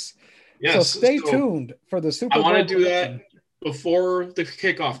business. Yes. So stay tuned for the Super Bowl. I want to do that before the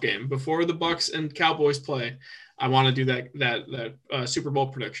kickoff game, before the Bucks and Cowboys play. I want to do that Super Bowl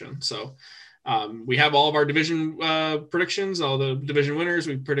prediction. So we have all of our division predictions, all the division winners.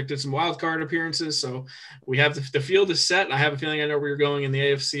 We predicted some wild card appearances. So we have the field is set. I have a feeling I know where you're going in the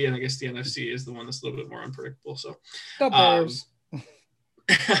AFC, and I guess the NFC is the one that's a little bit more unpredictable. So the Bears.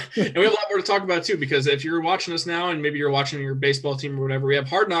 And we have a lot more to talk about too, because if you're watching us now and maybe you're watching your baseball team or whatever, we have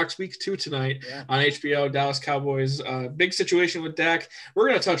Hard Knocks week 2 tonight on HBO, Dallas Cowboys, big situation with Dak. We're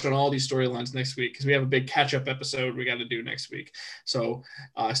going to touch on all these storylines next week because we have a big catch-up episode we got to do next week. So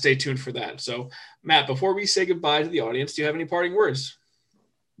stay tuned for that. So Matt, before we say goodbye to the audience, do you have any parting words?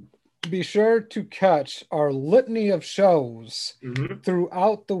 Be sure to catch our litany of shows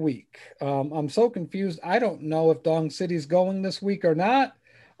throughout the week. I'm so confused. I don't know if Dong City's going this week or not.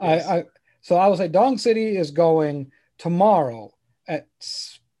 Yes. So I will say Dong City is going tomorrow at,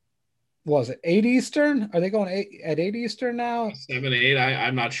 was it 8 Eastern? Are they going at 8 Eastern now? 7, 8.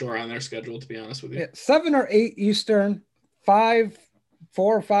 I'm not sure on their schedule, to be honest with you. 7 or 8 Eastern, 4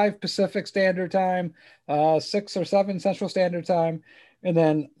 or 5 Pacific Standard Time, 6 or 7 Central Standard Time. And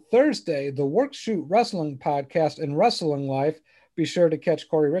then Thursday, the Work Shoot Wrestling podcast and Wrestling Life. Be sure to catch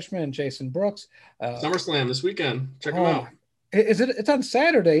Corey Richmond and Jason Brooks. SummerSlam this weekend. Check them out. Is it? It's on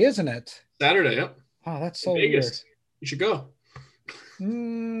Saturday, isn't it? Saturday, yep. Oh, that's so weird. You should go.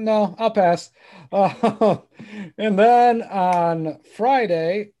 No, I'll pass. And then on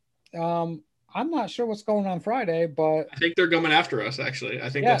Friday, I'm not sure what's going on Friday, but I think they're coming after us. Actually, I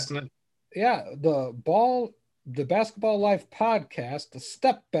think that's tonight. Yeah, the Basketball Life podcast, the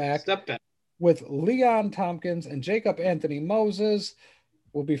Step Back with Leon Tompkins and Jacob Anthony Moses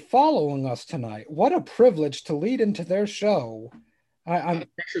will be following us tonight. What a privilege to lead into their show.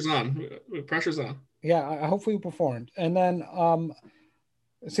 Pressure's on. Pressure's on. Yeah, I hope we performed. And then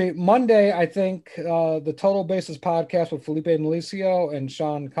Monday, I think the Total Bases podcast with Felipe Nalicio and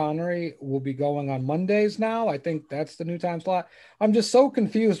Sean Connery will be going on Mondays now. I think that's the new time slot. I'm just so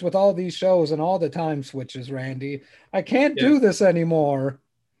confused with all these shows and all the time switches, Randy. I can't do this anymore.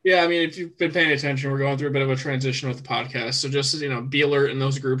 Yeah, I mean, if you've been paying attention, we're going through a bit of a transition with the podcast. So just, be alert in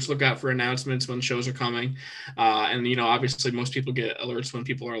those groups. Look out for announcements when shows are coming. And, obviously most people get alerts when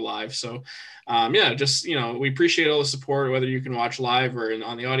people are live. So, we appreciate all the support, whether you can watch live or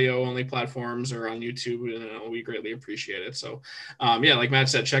on the audio only platforms or on YouTube. We greatly appreciate it. So, like Matt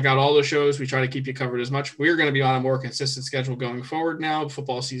said, check out all the shows. We try to keep you covered as much. We're going to be on a more consistent schedule going forward now.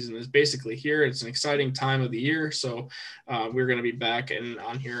 Football season is basically here. It's an exciting time of the year. So we're going to be back and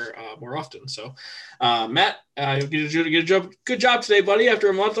on here more often. So Matt, good job today, buddy. After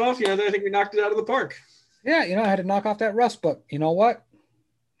a month off, I think we knocked it out of the park. Yeah, I had to knock off that rust, but you know what?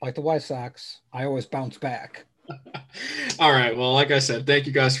 Like the White Sox, I always bounce back. All right. Well, like I said, thank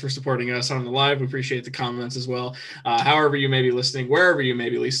you guys for supporting us on the live. We appreciate the comments as well. However you may be listening, wherever you may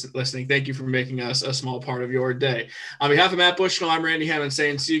be listening, thank you for making us a small part of your day. On behalf of Matt Bushnell, I'm Randy Hammond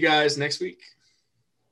saying see you guys next week.